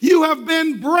 You have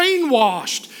been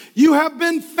brainwashed. You have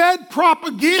been fed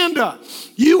propaganda.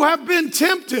 You have been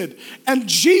tempted. And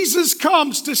Jesus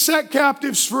comes to set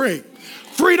captives free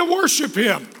to worship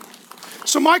him.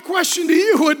 So my question to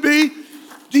you would be,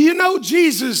 do you know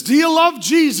Jesus? Do you love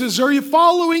Jesus? Are you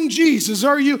following Jesus?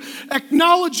 Are you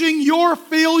acknowledging your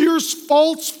failures,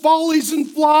 faults, follies, and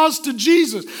flaws to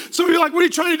Jesus? So you're like, what are you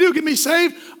trying to do? Get me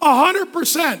saved?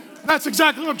 100%. That's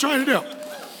exactly what I'm trying to do.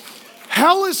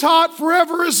 Hell is hot,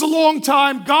 forever is a long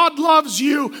time. God loves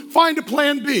you. Find a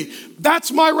plan B.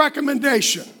 That's my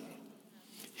recommendation.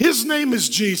 His name is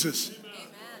Jesus. Amen.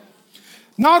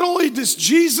 Not only does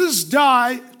Jesus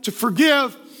die to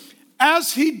forgive,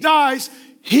 as he dies,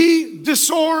 he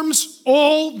disarms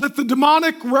all that the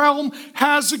demonic realm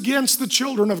has against the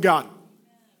children of God.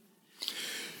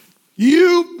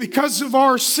 You, because of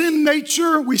our sin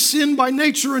nature, we sin by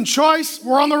nature and choice,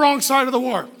 we're on the wrong side of the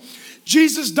war.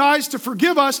 Jesus dies to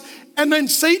forgive us, and then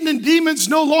Satan and demons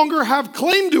no longer have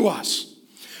claim to us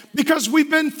because we've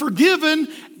been forgiven,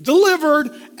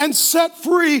 delivered, and set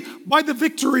free by the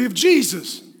victory of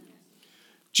Jesus.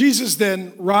 Jesus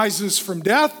then rises from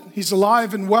death. He's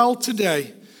alive and well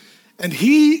today. And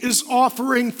he is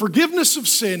offering forgiveness of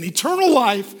sin, eternal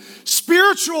life,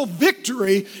 spiritual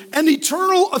victory, and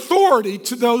eternal authority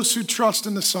to those who trust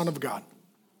in the Son of God.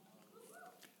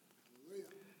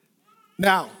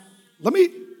 Now, let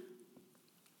me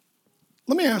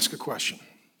ask a question.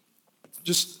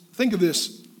 Just think of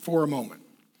this for a moment.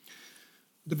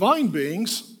 Divine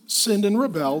beings sinned and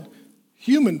rebelled.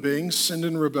 Human beings sinned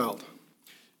and rebelled.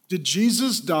 Did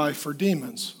Jesus die for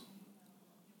demons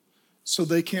so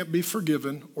they can't be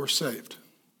forgiven or saved?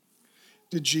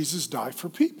 Did Jesus die for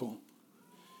people?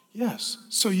 Yes,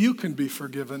 so you can be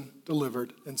forgiven,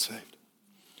 delivered, and saved.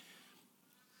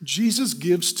 Jesus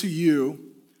gives to you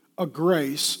a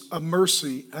grace, a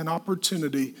mercy, an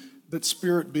opportunity that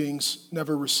spirit beings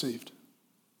never received.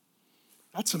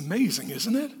 That's amazing,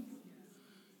 isn't it?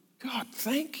 God,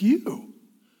 thank you.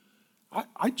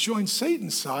 I joined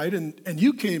Satan's side, and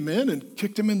you came in and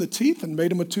kicked him in the teeth and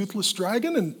made him a toothless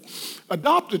dragon and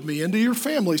adopted me into your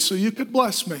family so you could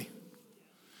bless me.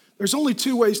 There's only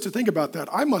two ways to think about that.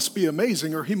 I must be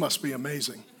amazing or he must be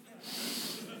amazing.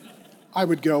 I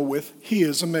would go with he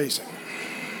is amazing.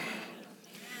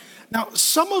 Now,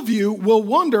 some of you will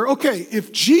wonder, okay,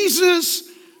 if Jesus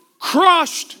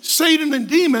crushed Satan and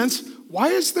demons, why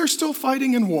is there still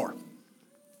fighting and war?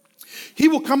 He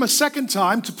will come a second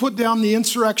time to put down the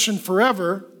insurrection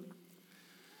forever.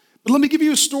 But let me give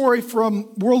you a story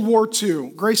from World War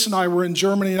II. Grace and I were in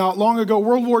Germany not long ago.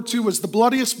 World War II was the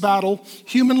bloodiest battle,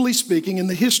 humanly speaking, in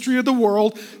the history of the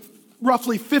world.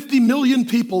 Roughly 50 million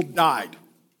people died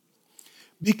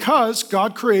because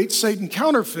God creates Satan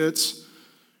counterfeits,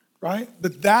 right?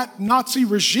 That Nazi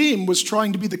regime was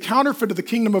trying to be the counterfeit of the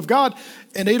kingdom of God,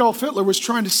 and Adolf Hitler was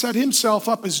trying to set himself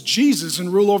up as Jesus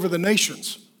and rule over the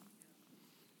nations.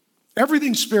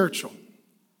 Everything spiritual.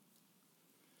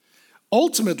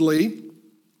 Ultimately,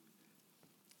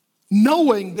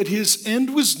 knowing that his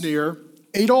end was near,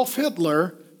 Adolf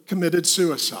Hitler committed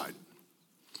suicide.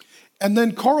 And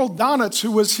then Karl Donitz,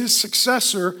 who was his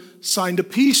successor, signed a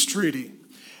peace treaty,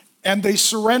 and they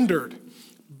surrendered.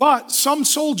 But some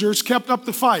soldiers kept up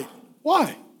the fight.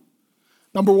 Why?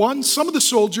 Number one, some of the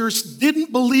soldiers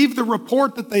didn't believe the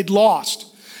report that they'd lost.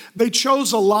 They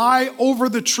chose a lie over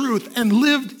the truth and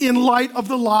lived in light of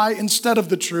the lie instead of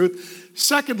the truth.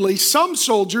 Secondly, some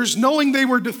soldiers, knowing they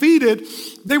were defeated,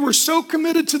 they were so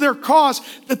committed to their cause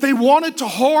that they wanted to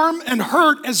harm and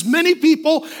hurt as many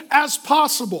people as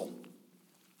possible.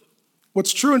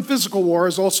 What's true in physical war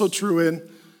is also true in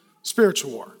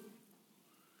spiritual war.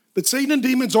 That Satan and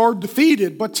demons are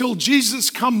defeated, but till Jesus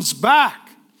comes back,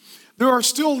 there are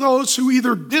still those who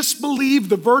either disbelieve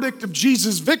the verdict of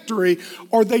Jesus' victory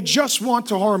or they just want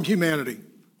to harm humanity.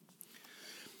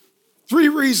 3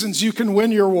 reasons you can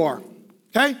win your war.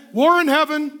 Okay? War in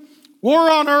heaven,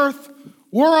 war on earth,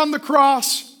 war on the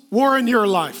cross, war in your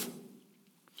life.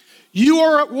 You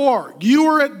are at war. You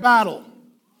are at battle.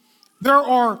 There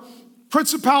are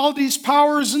principalities,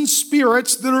 powers, and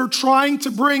spirits that are trying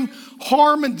to bring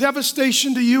harm and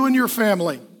devastation to you and your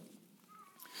family.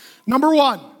 Number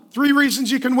 1. 3 reasons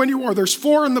you can win your war. There's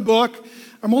 4 in the book.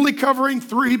 I'm only covering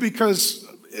 3 because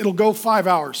it'll go 5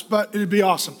 hours, but it'd be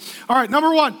awesome. All right,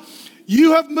 number 1,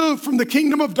 you have moved from the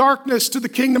kingdom of darkness to the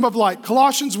kingdom of light.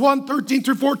 Colossians 1, 13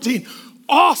 through 14.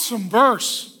 Awesome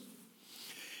verse.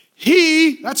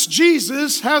 He, that's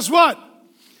Jesus, has what?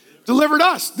 Delivered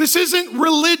us. This isn't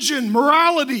religion,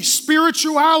 morality,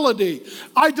 spirituality.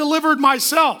 I delivered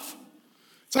myself.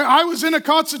 It's like I was in a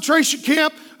concentration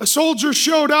camp. A soldier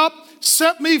showed up,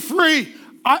 set me free.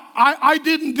 I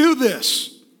didn't do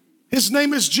this. His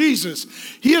name is Jesus.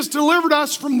 He has delivered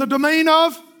us from the domain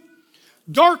of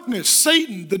darkness,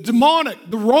 Satan, the demonic,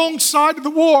 the wrong side of the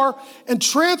war, and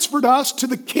transferred us to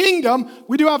the kingdom.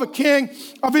 We do have a king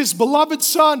of his beloved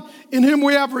Son, in whom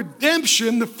we have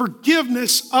redemption, the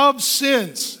forgiveness of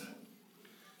sins.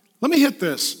 Let me hit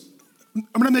this. I'm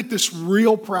going to make this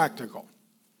real practical.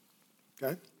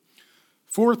 Okay?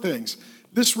 4 things.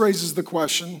 This raises the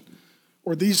question,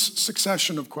 or these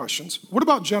succession of questions. What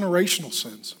about generational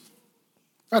sins?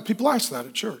 People ask that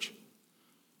at church.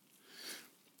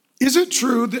 Is it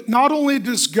true that not only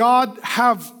does God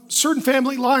have certain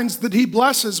family lines that he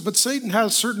blesses, but Satan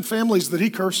has certain families that he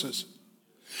curses?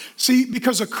 See,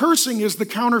 because a cursing is the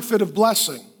counterfeit of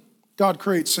blessing. God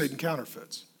creates Satan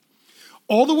counterfeits.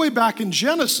 All the way back in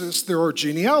Genesis, there are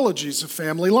genealogies of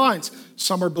family lines.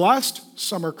 Some are blessed,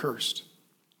 some are cursed.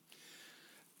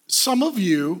 Some of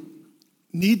you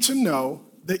need to know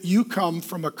that you come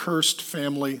from a cursed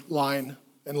family line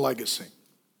and legacy.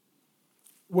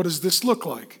 What does this look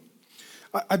like?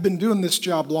 I've been doing this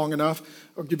job long enough.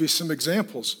 I'll give you some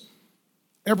examples.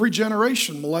 Every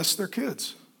generation molests their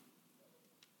kids.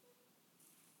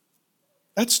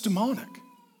 That's demonic.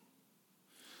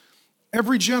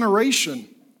 Every generation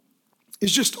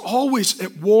is just always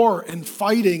at war and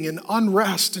fighting and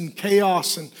unrest and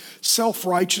chaos and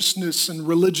self-righteousness and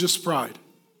religious pride.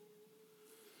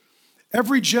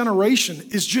 Every generation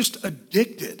is just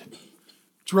addicted.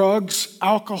 Drugs,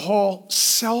 alcohol,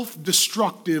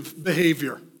 self-destructive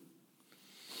behavior.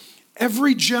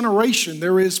 Every generation,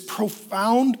 there is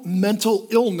profound mental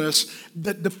illness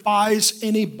that defies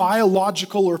any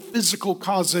biological or physical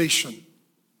causation.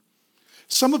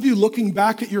 Some of you looking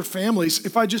back at your families,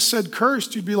 if I just said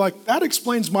cursed, you'd be like, that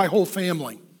explains my whole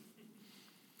family.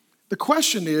 The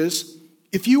question is,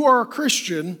 if you are a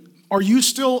Christian, are you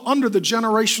still under the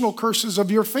generational curses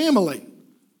of your family?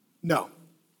 No.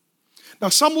 Now,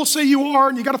 some will say you are,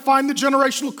 and you got to find the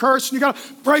generational curse, and you got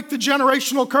to break the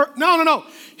generational curse. No.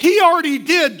 He already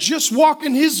did. Just walk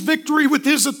in his victory with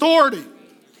his authority.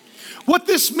 What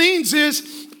this means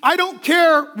is, I don't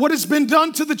care what has been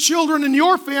done to the children in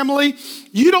your family.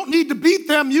 You don't need to beat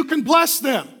them. You can bless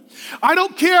them. I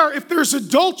don't care if there's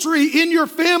adultery in your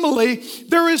family.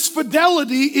 There is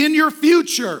fidelity in your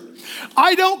future.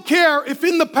 I don't care if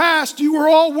in the past you were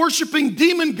all worshiping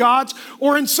demon gods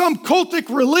or in some cultic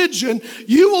religion.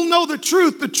 You will know the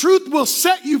truth. The truth will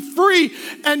set you free.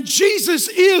 And Jesus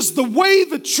is the way,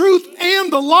 the truth,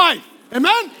 and the life.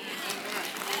 Amen?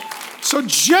 So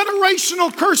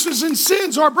generational curses and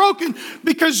sins are broken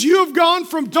because you have gone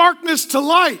from darkness to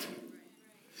light.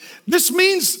 This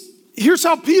means, here's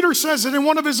how Peter says it in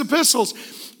one of his epistles.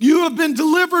 You have been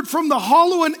delivered from the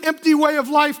hollow and empty way of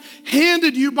life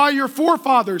handed you by your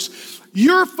forefathers.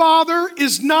 Your father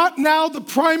is not now the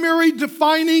primary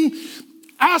defining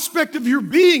aspect of your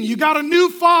being. You got a new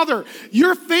father.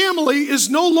 Your family is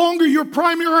no longer your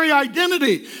primary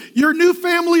identity. Your new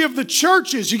family of the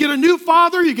churches. You get a new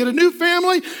father, you get a new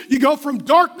family, you go from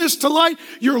darkness to light.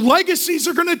 Your legacies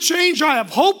are going to change. I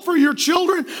have hope for your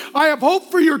children. I have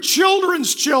hope for your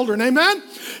children's children. Amen?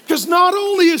 Because not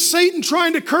only is Satan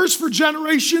trying to curse for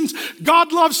generations,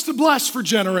 God loves to bless for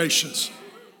generations.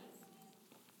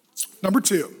 Number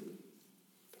 2,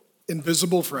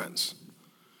 invisible friends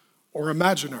or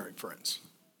imaginary friends.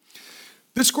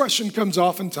 This question comes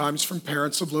oftentimes from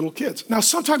parents of little kids. Now,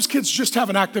 sometimes kids just have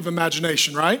an active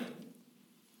imagination, right?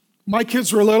 My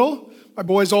kids were little. My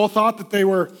boys all thought that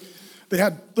they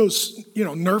had those,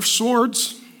 Nerf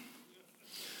swords.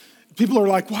 People are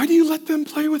like, why do you let them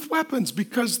play with weapons?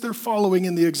 Because they're following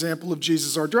in the example of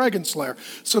Jesus, our dragon slayer.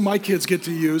 So my kids get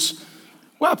to use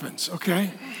weapons,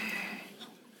 okay?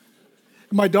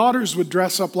 My daughters would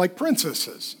dress up like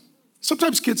princesses.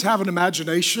 Sometimes kids have an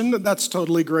imagination, that's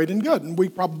totally great and good, and we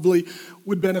probably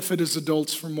would benefit as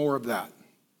adults from more of that.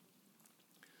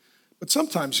 But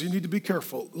sometimes you need to be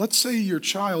careful. Let's say your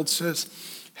child says,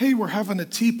 hey, we're having a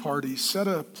tea party, set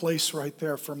a place right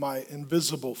there for my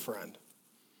invisible friend.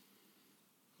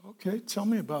 Okay, tell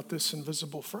me about this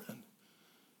invisible friend.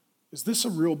 Is this a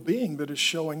real being that is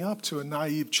showing up to a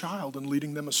naive child and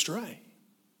leading them astray?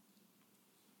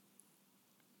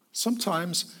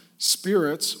 Sometimes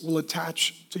spirits will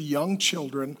attach to young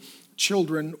children.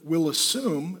 Children will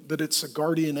assume that it's a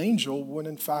guardian angel when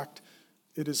in fact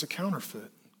it is a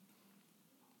counterfeit.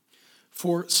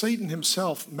 For Satan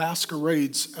himself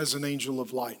masquerades as an angel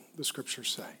of light, the scriptures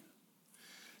say.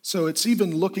 So it's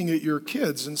even looking at your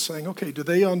kids and saying, okay, do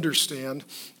they understand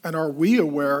and are we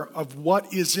aware of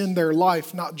what is in their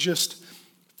life, not just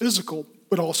physical,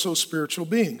 but also spiritual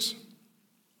beings?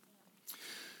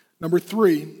 Number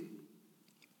 3,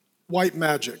 white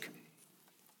magic.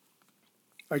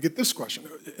 I get this question.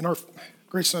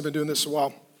 Grace and I have been doing this a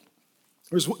while.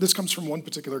 This comes from one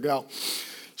particular gal.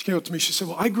 She came up to me, she said,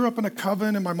 well, I grew up in a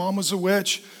coven and my mom was a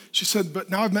witch. She said, but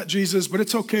now I've met Jesus, but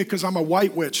it's okay because I'm a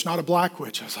white witch, not a black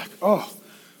witch. I was like, oh,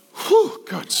 whew,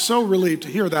 God, so relieved to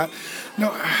hear that.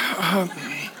 No, I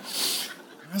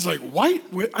was like,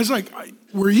 white witch? I was like,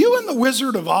 were you in The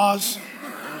Wizard of Oz?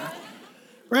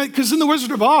 right? Because in The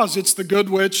Wizard of Oz, it's the good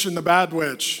witch and the bad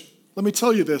witch. Let me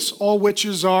tell you this, all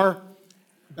witches are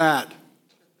bad.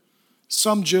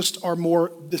 Some just are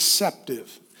more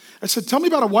deceptive. I said, tell me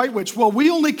about a white witch. Well, we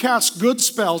only cast good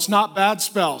spells, not bad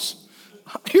spells.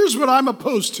 Here's what I'm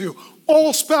opposed to,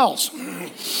 all spells.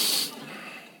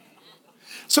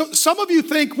 So some of you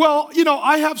think, well,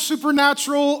 I have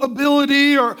supernatural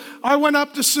ability, or I went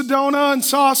up to Sedona and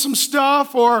saw some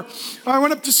stuff, or I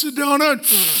went up to Sedona and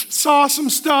saw some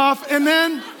stuff, and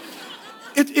then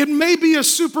it may be a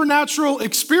supernatural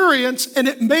experience, and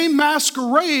it may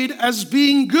masquerade as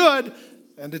being good,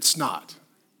 and it's not.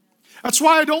 That's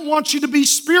why I don't want you to be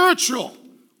spiritual.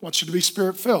 I want you to be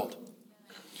spirit-filled.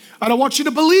 I don't want you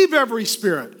to believe every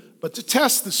spirit, but to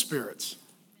test the spirits.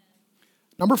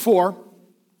 Number 4,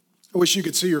 I wish you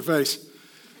could see your face.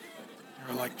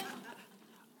 You're like,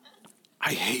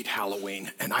 I hate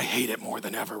Halloween, and I hate it more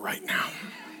than ever right now.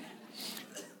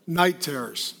 Night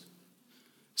terrors.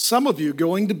 Some of you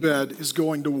going to bed is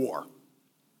going to war.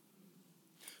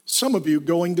 Some of you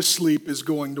going to sleep is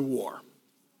going to war.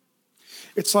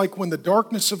 It's like when the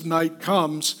darkness of night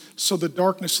comes, so the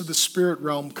darkness of the spirit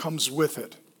realm comes with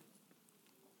it.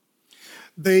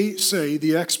 They say,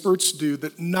 the experts do,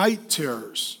 that night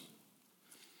terrors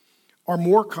are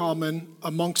more common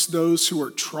amongst those who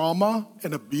are trauma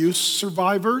and abuse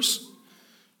survivors,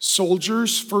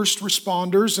 soldiers, first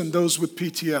responders, and those with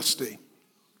PTSD.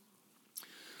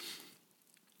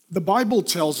 The Bible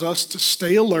tells us to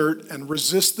stay alert and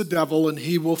resist the devil, and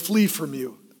he will flee from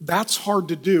you. That's hard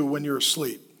to do when you're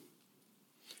asleep.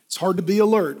 It's hard to be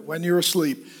alert when you're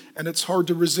asleep, and it's hard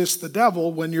to resist the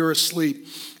devil when you're asleep.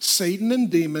 Satan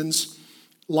and demons,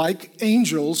 like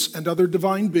angels and other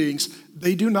divine beings,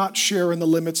 they do not share in the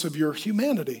limits of your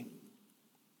humanity.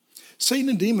 Satan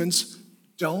and demons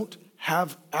don't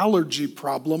have allergy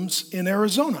problems in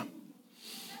Arizona.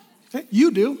 Okay?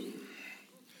 You do.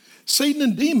 Satan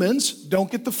and demons don't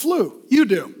get the flu. You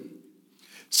do.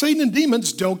 Satan and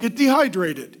demons don't get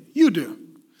dehydrated. You do.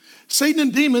 Satan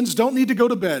and demons don't need to go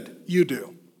to bed. You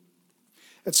do.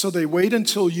 And so they wait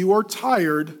until you are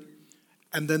tired,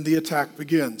 and then the attack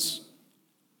begins.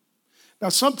 Now,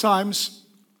 sometimes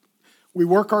we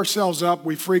work ourselves up,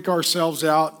 we freak ourselves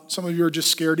out. Some of you are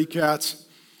just scaredy cats.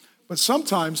 But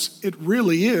sometimes it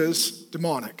really is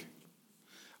demonic.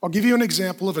 I'll give you an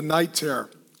example of a night terror.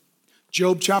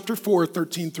 Job chapter 4,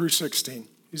 13 through 16.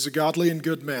 He's a godly and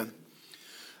good man.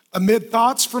 Amid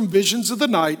thoughts from visions of the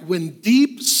night, when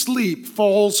deep sleep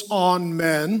falls on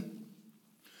men,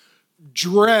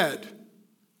 dread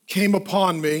came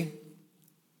upon me,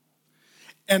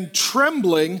 and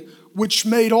trembling, which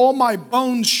made all my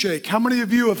bones shake. How many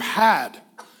of you have had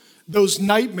those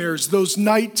nightmares, those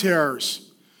night terrors?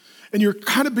 And you're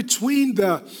kind of between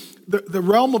the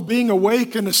realm of being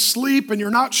awake and asleep, and you're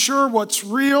not sure what's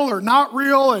real or not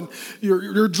real, and your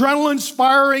adrenaline's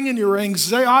firing and your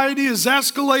anxiety is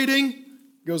escalating.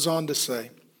 It goes on to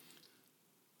say,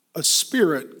 a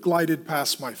spirit glided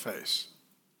past my face.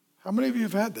 How many of you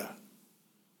have had that?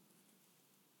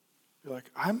 You're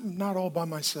like, I'm not all by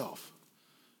myself.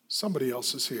 Somebody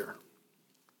else is here.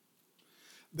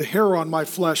 The hair on my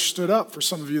flesh stood up. For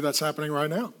some of you, that's happening right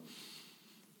now.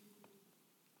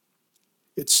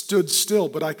 It stood still,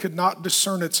 but I could not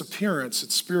discern its appearance.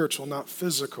 It's spiritual, not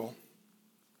physical.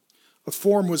 A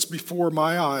form was before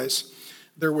my eyes.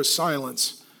 There was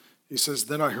silence. He says,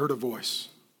 then I heard a voice.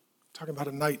 Talking about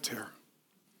a night terror.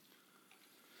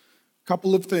 A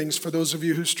couple of things for those of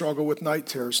you who struggle with night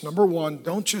terrors. Number one,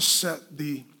 don't just set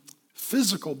the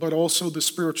physical, but also the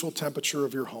spiritual temperature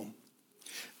of your home.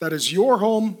 That is your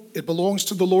home. It belongs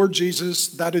to the Lord Jesus.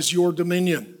 That is your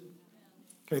dominion.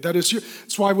 Okay,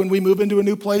 that's why when we move into a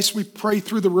new place, we pray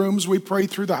through the rooms, we pray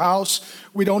through the house.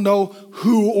 We don't know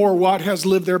who or what has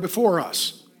lived there before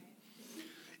us.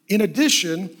 In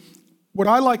addition, what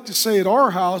I like to say at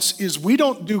our house is we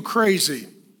don't do crazy.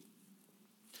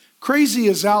 Crazy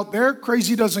is out there.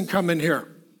 Crazy doesn't come in here.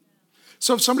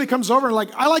 So if somebody comes over and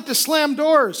like, I like to slam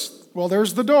doors. Well,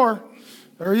 there's the door.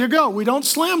 There you go. We don't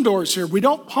slam doors here. We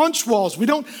don't punch walls. We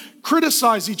don't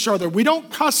criticize each other. We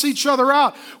don't cuss each other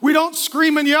out. We don't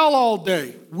scream and yell all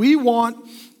day. We want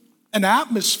an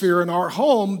atmosphere in our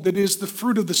home that is the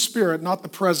fruit of the Spirit, not the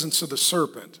presence of the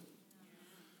serpent.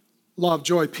 Love,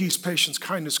 joy, peace, patience,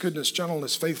 kindness, goodness,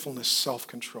 gentleness, faithfulness,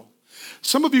 self-control.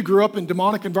 Some of you grew up in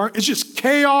demonic environment. It's just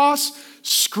chaos,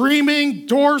 screaming,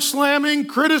 door slamming,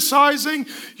 criticizing.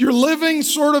 You're living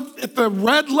sort of at the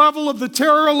red level of the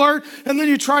terror alert, and then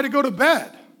you try to go to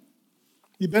bed.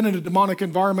 You've been in a demonic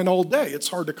environment all day. It's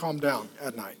hard to calm down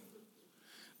at night.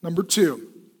 Number two,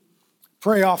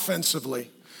 pray offensively.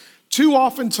 Too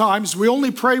oftentimes, we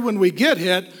only pray when we get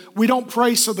hit. We don't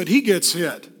pray so that he gets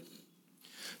hit.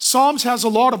 Psalms has a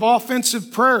lot of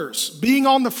offensive prayers, being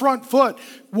on the front foot.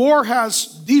 War has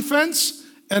defense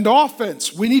and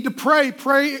offense. We need to pray.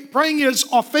 Praying is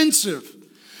offensive.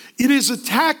 It is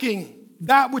attacking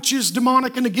that which is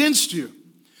demonic and against you.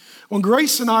 When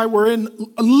Grace and I were in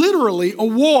literally a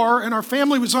war and our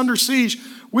family was under siege,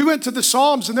 we went to the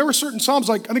Psalms, and there were certain Psalms,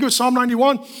 like I think it was Psalm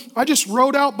 91. I just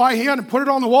wrote out by hand and put it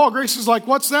on the wall. Grace is like,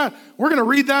 what's that? We're going to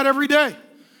read that every day.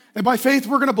 And by faith,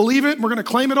 we're going to believe it, and we're going to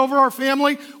claim it over our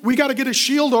family. We got to get a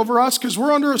shield over us because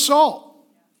we're under assault.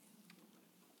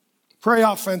 Pray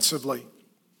offensively.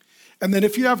 And then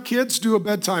if you have kids, do a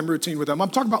bedtime routine with them.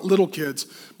 I'm talking about little kids.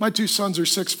 My 2 sons are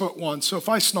 6'1", so if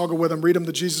I snuggle with them, read them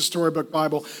the Jesus Storybook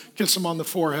Bible, kiss them on the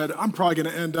forehead, I'm probably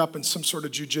going to end up in some sort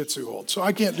of jujitsu hold. So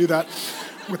I can't do that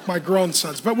with my grown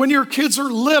sons. But when your kids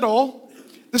are little,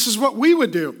 this is what we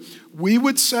would do. We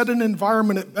would set an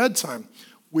environment at bedtime.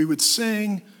 We would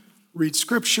sing, read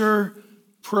scripture,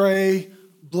 pray,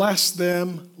 bless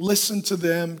them, listen to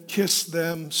them, kiss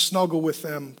them, snuggle with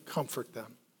them, comfort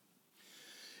them.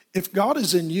 If God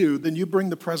is in you, then you bring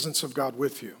the presence of God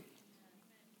with you.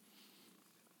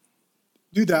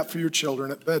 Do that for your children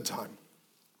at bedtime.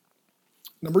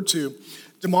 Number 2,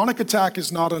 demonic attack is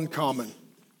not uncommon.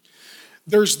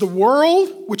 There's the world,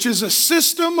 which is a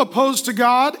system opposed to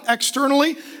God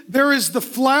externally. There is the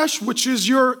flesh, which is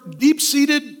your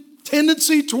deep-seated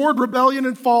tendency toward rebellion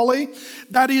and folly.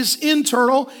 That is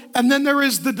internal. And then there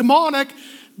is the demonic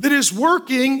that is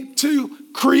working to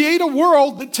create a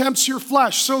world that tempts your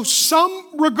flesh. So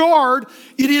some regard,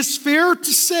 it is fair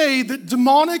to say that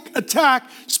demonic attack,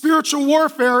 spiritual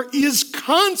warfare, is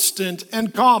constant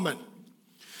and common.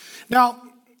 Now,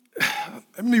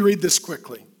 let me read this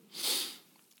quickly.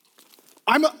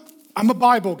 I'm a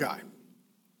Bible guy,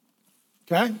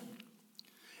 okay?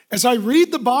 As I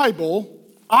read the Bible,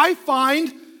 I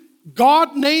find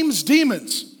God names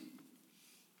demons.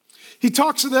 He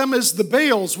talks of them as the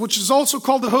Baals, which is also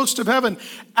called the host of heaven,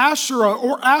 Asherah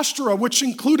or Ashtoreth, which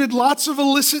included lots of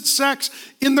illicit sex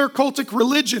in their cultic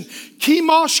religion,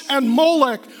 Chemosh and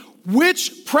Molech,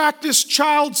 which practiced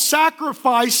child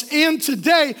sacrifice and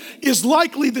today is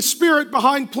likely the spirit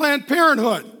behind Planned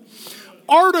Parenthood.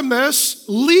 Artemis,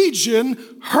 Legion,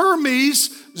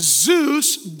 Hermes,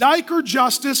 Zeus, Diker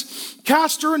Justice,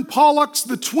 Castor and Pollux,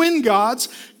 the twin gods,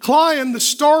 Cleon, the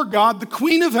star god, the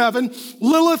queen of heaven,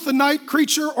 Lilith, the night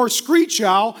creature or screech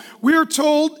owl. We are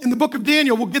told in the book of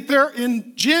Daniel, we'll get there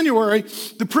in January,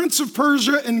 the prince of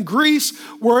Persia and Greece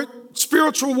were at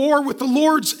spiritual war with the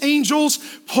Lord's angels.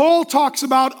 Paul talks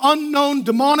about unknown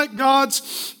demonic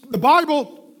gods. The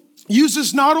Bible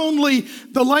uses not only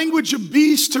the language of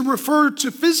beast to refer to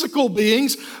physical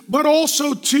beings, but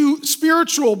also to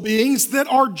spiritual beings that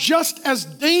are just as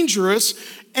dangerous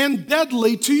and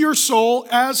deadly to your soul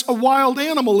as a wild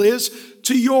animal is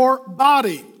to your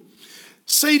body.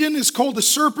 Satan is called a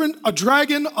serpent, a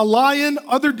dragon, a lion.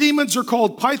 Other demons are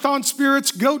called python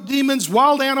spirits, goat demons,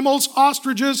 wild animals,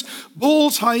 ostriches,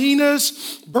 bulls,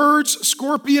 hyenas, birds,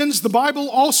 scorpions. The Bible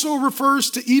also refers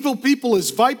to evil people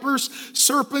as vipers,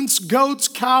 serpents, goats,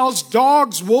 cows,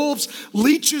 dogs, wolves,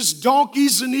 leeches,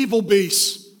 donkeys, and evil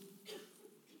beasts.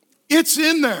 It's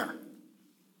in there.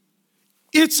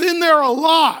 It's in there a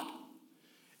lot.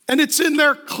 And it's in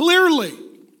there clearly.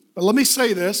 But let me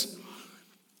say this.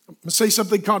 I'm going to say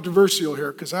something controversial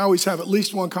here because I always have at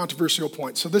least one controversial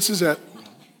point. So this is it.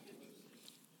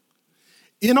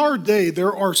 In our day,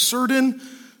 there are certain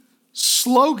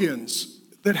slogans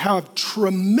that have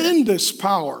tremendous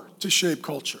power to shape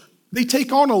culture. They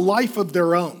take on a life of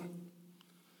their own.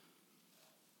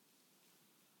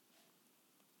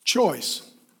 Choice.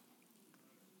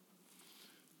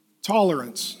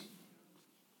 Tolerance.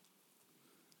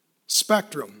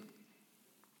 Spectrum.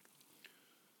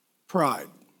 Pride.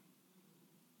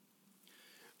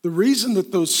 The reason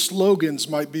that those slogans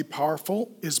might be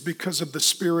powerful is because of the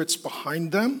spirits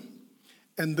behind them,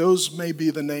 and those may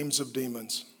be the names of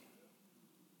demons.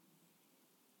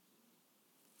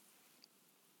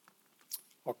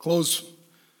 I'll close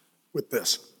with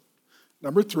this.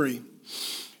 Number 3,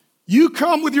 you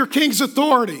come with your king's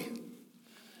authority.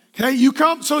 Okay, you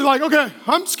come, so you're like, okay,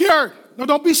 I'm scared. No,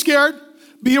 don't be scared.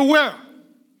 Be aware.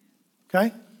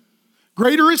 Okay?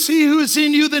 Greater is he who is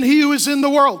in you than he who is in the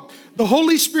world. The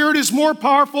Holy Spirit is more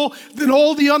powerful than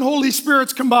all the unholy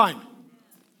spirits combined.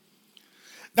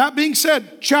 That being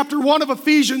said, chapter 1 of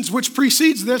Ephesians, which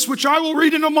precedes this, which I will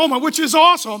read in a moment, which is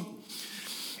awesome.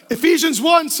 Ephesians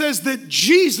 1 says that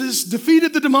Jesus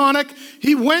defeated the demonic.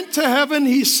 He went to heaven.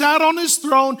 He sat on his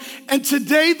throne. And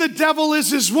today the devil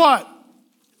is his what?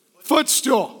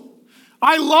 Footstool.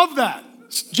 I love that.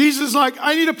 Jesus is like,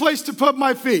 I need a place to put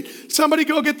my feet. Somebody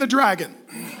go get the dragon.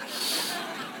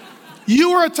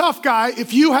 You are a tough guy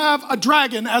if you have a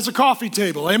dragon as a coffee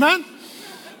table. Amen?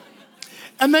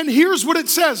 And then here's what it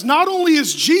says. Not only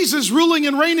is Jesus ruling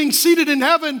and reigning seated in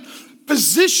heaven,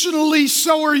 positionally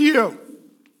so are you.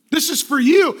 This is for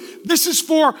you. This is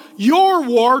for your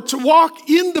war to walk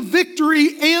in the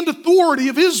victory and authority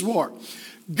of his war.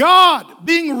 God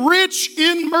being rich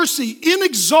in mercy,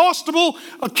 inexhaustible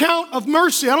account of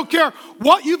mercy. I don't care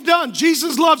what you've done.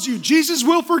 Jesus loves you. Jesus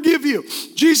will forgive you.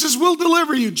 Jesus will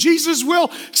deliver you. Jesus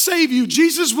will save you.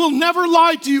 Jesus will never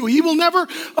lie to you. He will never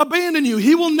abandon you.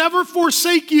 He will never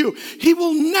forsake you. He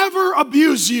will never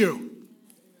abuse you.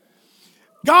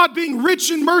 God being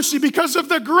rich in mercy because of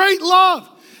the great love.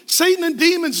 Satan and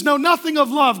demons know nothing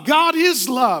of love. God is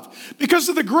love. Because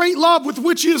of the great love with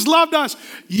which he has loved us,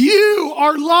 you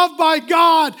are loved by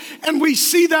God. And we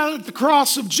see that at the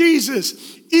cross of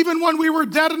Jesus. Even when we were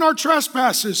dead in our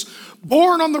trespasses,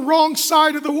 born on the wrong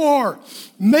side of the war,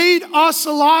 made us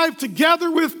alive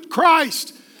together with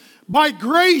Christ. By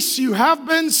grace you have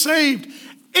been saved.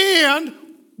 And,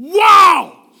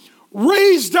 wow,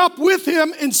 raised up with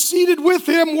him and seated with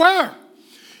him where?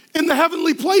 In the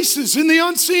heavenly places, in the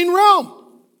unseen realm.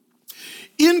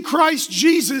 In Christ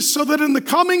Jesus, so that in the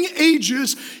coming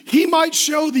ages he might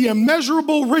show the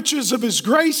immeasurable riches of his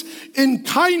grace in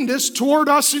kindness toward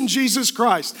us in Jesus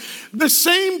Christ. The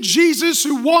same Jesus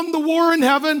who won the war in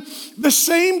heaven, the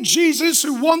same Jesus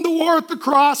who won the war at the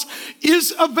cross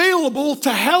is available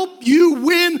to help you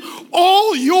win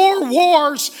all your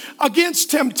wars against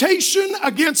temptation,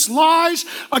 against lies,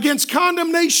 against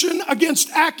condemnation, against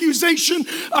accusation,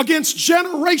 against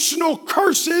generational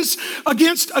curses,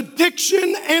 against addiction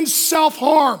and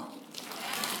self-harm.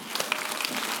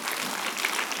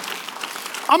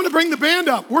 I'm going to bring the band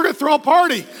up. We're going to throw a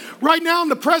party. Right now in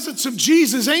the presence of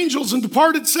Jesus, angels and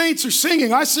departed saints are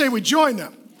singing. I say we join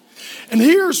them. And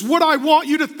here's what I want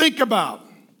you to think about.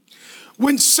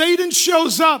 When Satan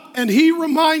shows up and he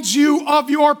reminds you of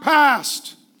your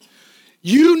past,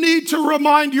 you need to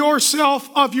remind yourself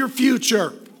of your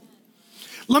future.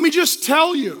 Let me just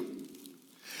tell you.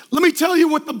 Let me tell you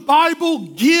what the Bible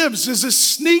gives as a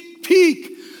sneak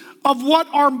peek of what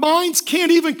our minds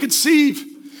can't even conceive.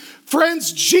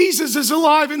 Friends, Jesus is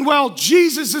alive and well.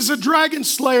 Jesus is a dragon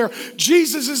slayer.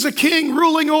 Jesus is a king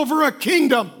ruling over a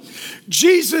kingdom.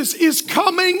 Jesus is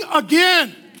coming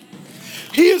again.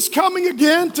 He is coming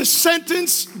again to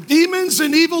sentence demons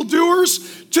and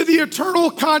evildoers to the eternal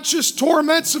conscious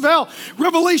torments of hell.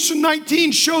 Revelation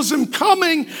 19 shows him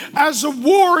coming as a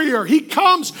warrior. He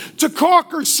comes to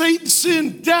conquer Satan,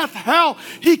 sin, death, hell.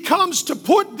 He comes to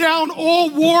put down all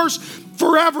wars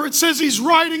forever. It says he's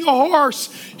riding a horse.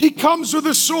 He comes with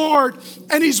a sword,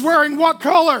 and he's wearing what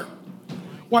color?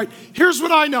 White. Here's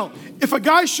what I know. If a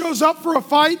guy shows up for a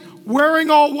fight wearing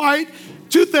all white,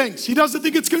 two things. He doesn't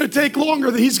think it's going to take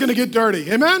longer, that he's going to get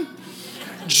dirty. Amen?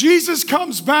 Jesus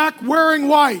comes back wearing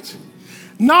white.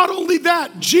 Not only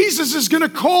that, Jesus is going to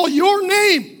call your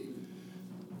name.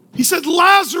 He said,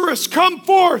 Lazarus, come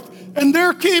forth. And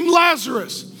there came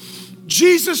Lazarus.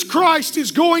 Jesus Christ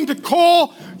is going to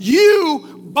call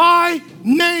you by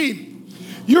name.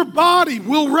 Your body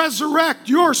will resurrect.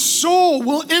 Your soul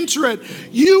will enter it.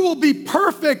 You will be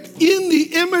perfect in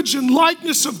the image and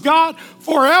likeness of God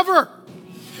forever.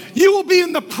 You will be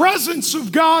in the presence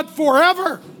of God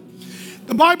forever.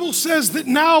 The Bible says that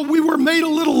now we were made a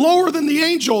little lower than the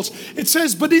angels. It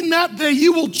says, but in that day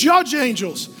you will judge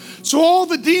angels. So all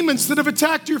the demons that have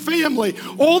attacked your family,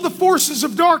 all the forces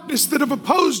of darkness that have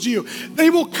opposed you, they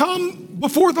will come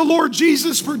before the Lord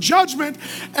Jesus for judgment,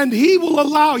 and he will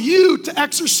allow you to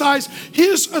exercise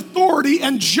his authority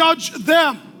and judge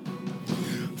them.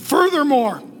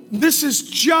 Furthermore, this is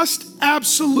just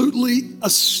absolutely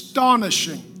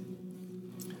astonishing.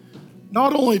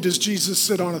 Not only does Jesus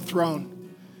sit on a throne,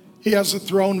 he has a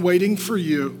throne waiting for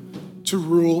you to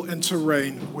rule and to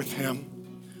reign with him.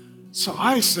 So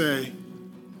I say,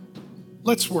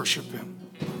 let's worship him.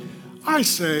 I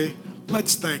say,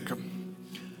 let's thank him.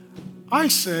 I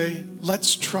say,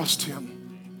 let's trust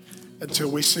him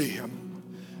until we see him.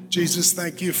 Jesus,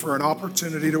 thank you for an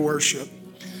opportunity to worship.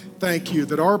 Thank you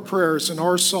that our prayers and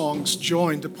our songs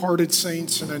join departed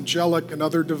saints and angelic and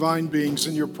other divine beings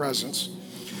in your presence,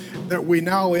 that we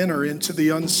now enter into the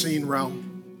unseen realm.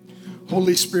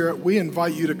 Holy Spirit, we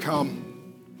invite you to come.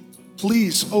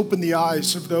 Please open the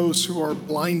eyes of those who are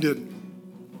blinded.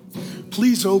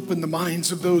 Please open the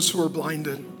minds of those who are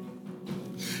blinded.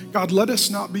 God, let us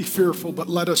not be fearful, but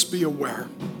let us be aware.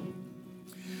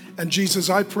 And Jesus,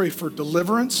 I pray for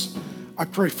deliverance. I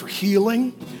pray for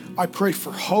healing. I pray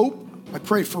for hope. I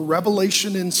pray for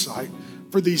revelation insight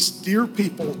for these dear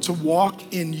people to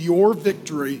walk in your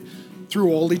victory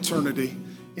through all eternity.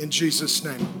 In Jesus'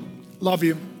 name. Love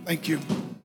you. Thank you.